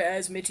Twitter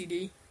as Mitchie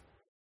D.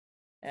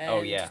 Oh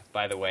And yeah.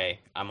 By the way,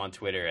 I'm on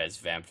Twitter as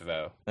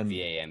Vamptvo, And-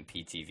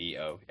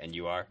 VAMPTVO, and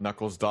you are.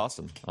 Knuckles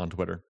Dawson on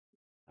Twitter.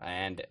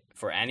 And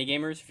for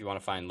Gamers, if you want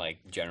to find like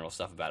general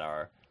stuff about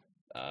our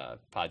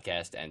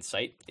podcast and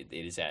site, it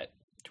is at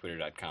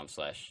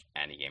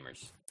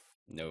twitter.com/AnnieGamers.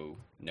 No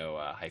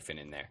hyphen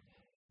in there.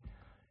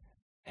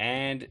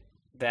 And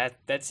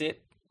that's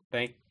it.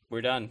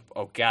 We're done.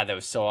 Oh god, that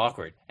was so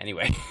awkward.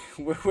 Anyway,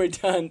 we're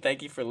done.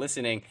 Thank you for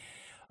listening.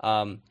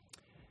 And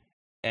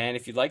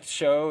if you like the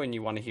show and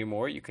you want to hear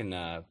more, you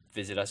can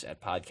visit us at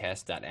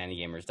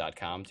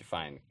podcast.anniegamers.com to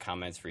find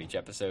comments for each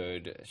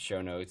episode,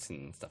 show notes,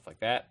 and stuff like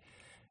that.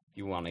 If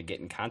you want to get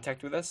in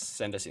contact with us,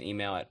 send us an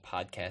email at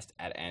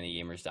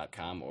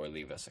podcast@anniegamers.com or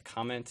leave us a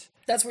comment.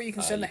 that's where you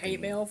can send you the hate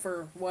can- mail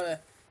for what a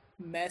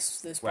mess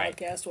this Right.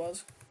 podcast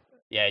was.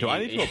 Yeah, Do I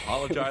need to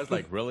apologize?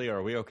 Like, really?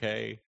 Are we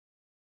okay?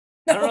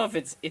 I don't know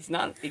if it's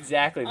not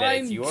exactly that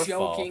I'm it's your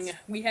joking. fault.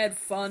 We had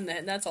fun,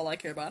 and that's all I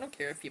care about. I don't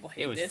care if people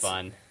hate It was this.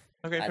 fun.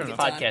 Okay, I fair did enough.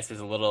 time. Podcast was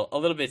a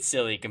little bit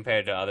silly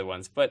compared to other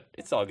ones, but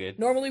it's all good.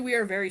 Normally we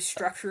are very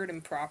structured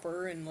and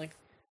proper, and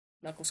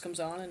Knuckles comes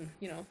on, and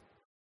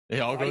It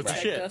all goes to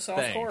protect shit. us off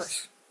Thanks.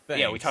 course.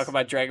 Yeah, we talk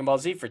about Dragon Ball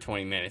Z for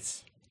 20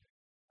 minutes,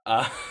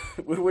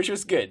 which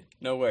was good.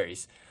 No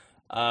worries.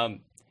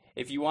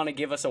 If you want to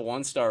give us a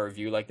 1-star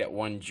review like that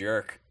one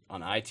jerk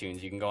on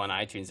iTunes, you can go on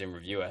iTunes and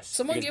review us.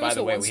 Someone Because, give by us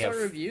the a way, 1-star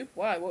review?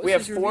 Why? What was we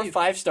have his 4 review?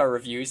 5-star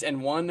reviews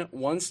and 1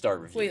 1-star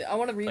review. Wait, I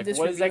want to read Like, this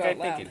what is review that guy out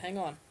loud. thinking? Hang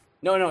on.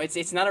 No,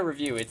 it's not a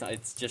review.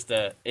 It's just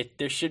there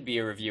should be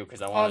a review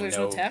because I want there's to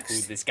no know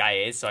text? who this guy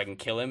is so I can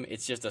kill him.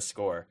 It's just a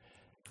score.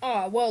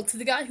 Oh, well, to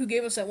the guy who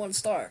gave us that 1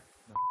 star.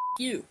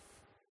 You.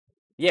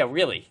 Yeah,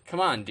 really. Come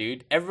on,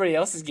 dude. Everybody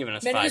else is giving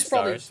us Man, it 5 was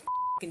probably stars.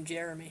 fucking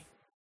Jeremy.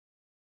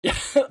 Yeah,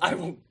 I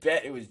will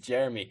bet it was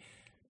Jeremy.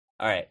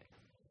 All right.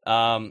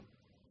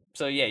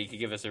 So yeah, you could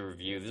give us a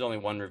review. There's only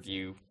 1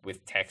 review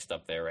with text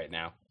up there right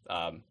now.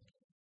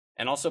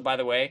 And also, by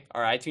the way,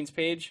 our iTunes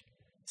page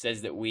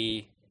says that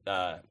we,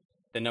 the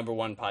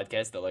 #1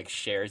 podcast that like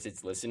shares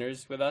its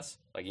listeners with us,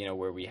 like, you know,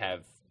 where we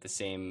have the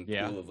same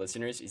pool of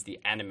listeners, is the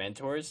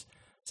Animentors.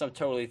 So I'm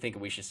totally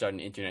thinking we should start an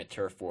internet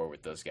turf war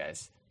with those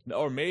guys.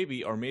 Or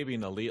maybe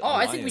an elite. Oh,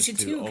 I think we alliance should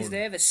to too, because own-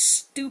 they have a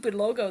stupid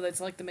logo that's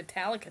like the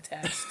Metallica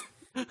text.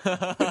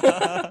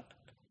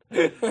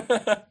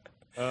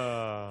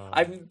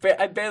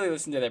 I barely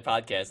listen to their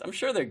podcast. I'm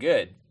sure they're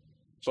good,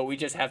 but we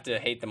just have to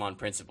hate them on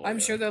principle. I'm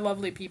really. sure they're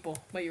lovely people,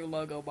 but your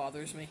logo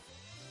bothers me.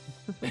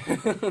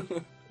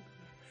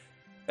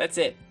 That's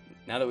it.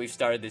 Now that we've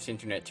started this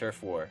internet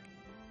turf war,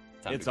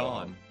 time It's to go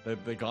on. home.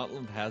 The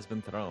gauntlet has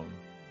been thrown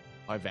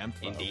by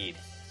Vampflo. Indeed.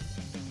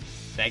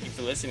 Thank you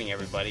for listening,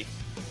 everybody.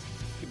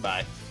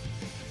 Goodbye.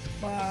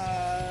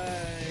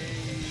 Bye.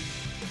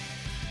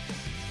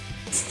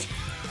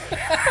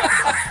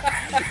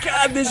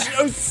 God, this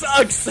show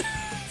sucks.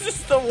 This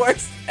is the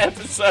worst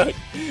episode.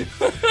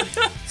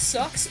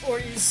 Sucks or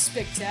is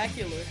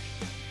spectacular.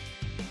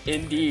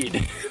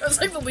 Indeed. That's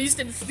like the least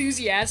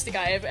enthusiastic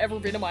I have ever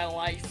been in my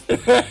life.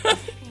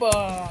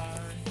 Bye.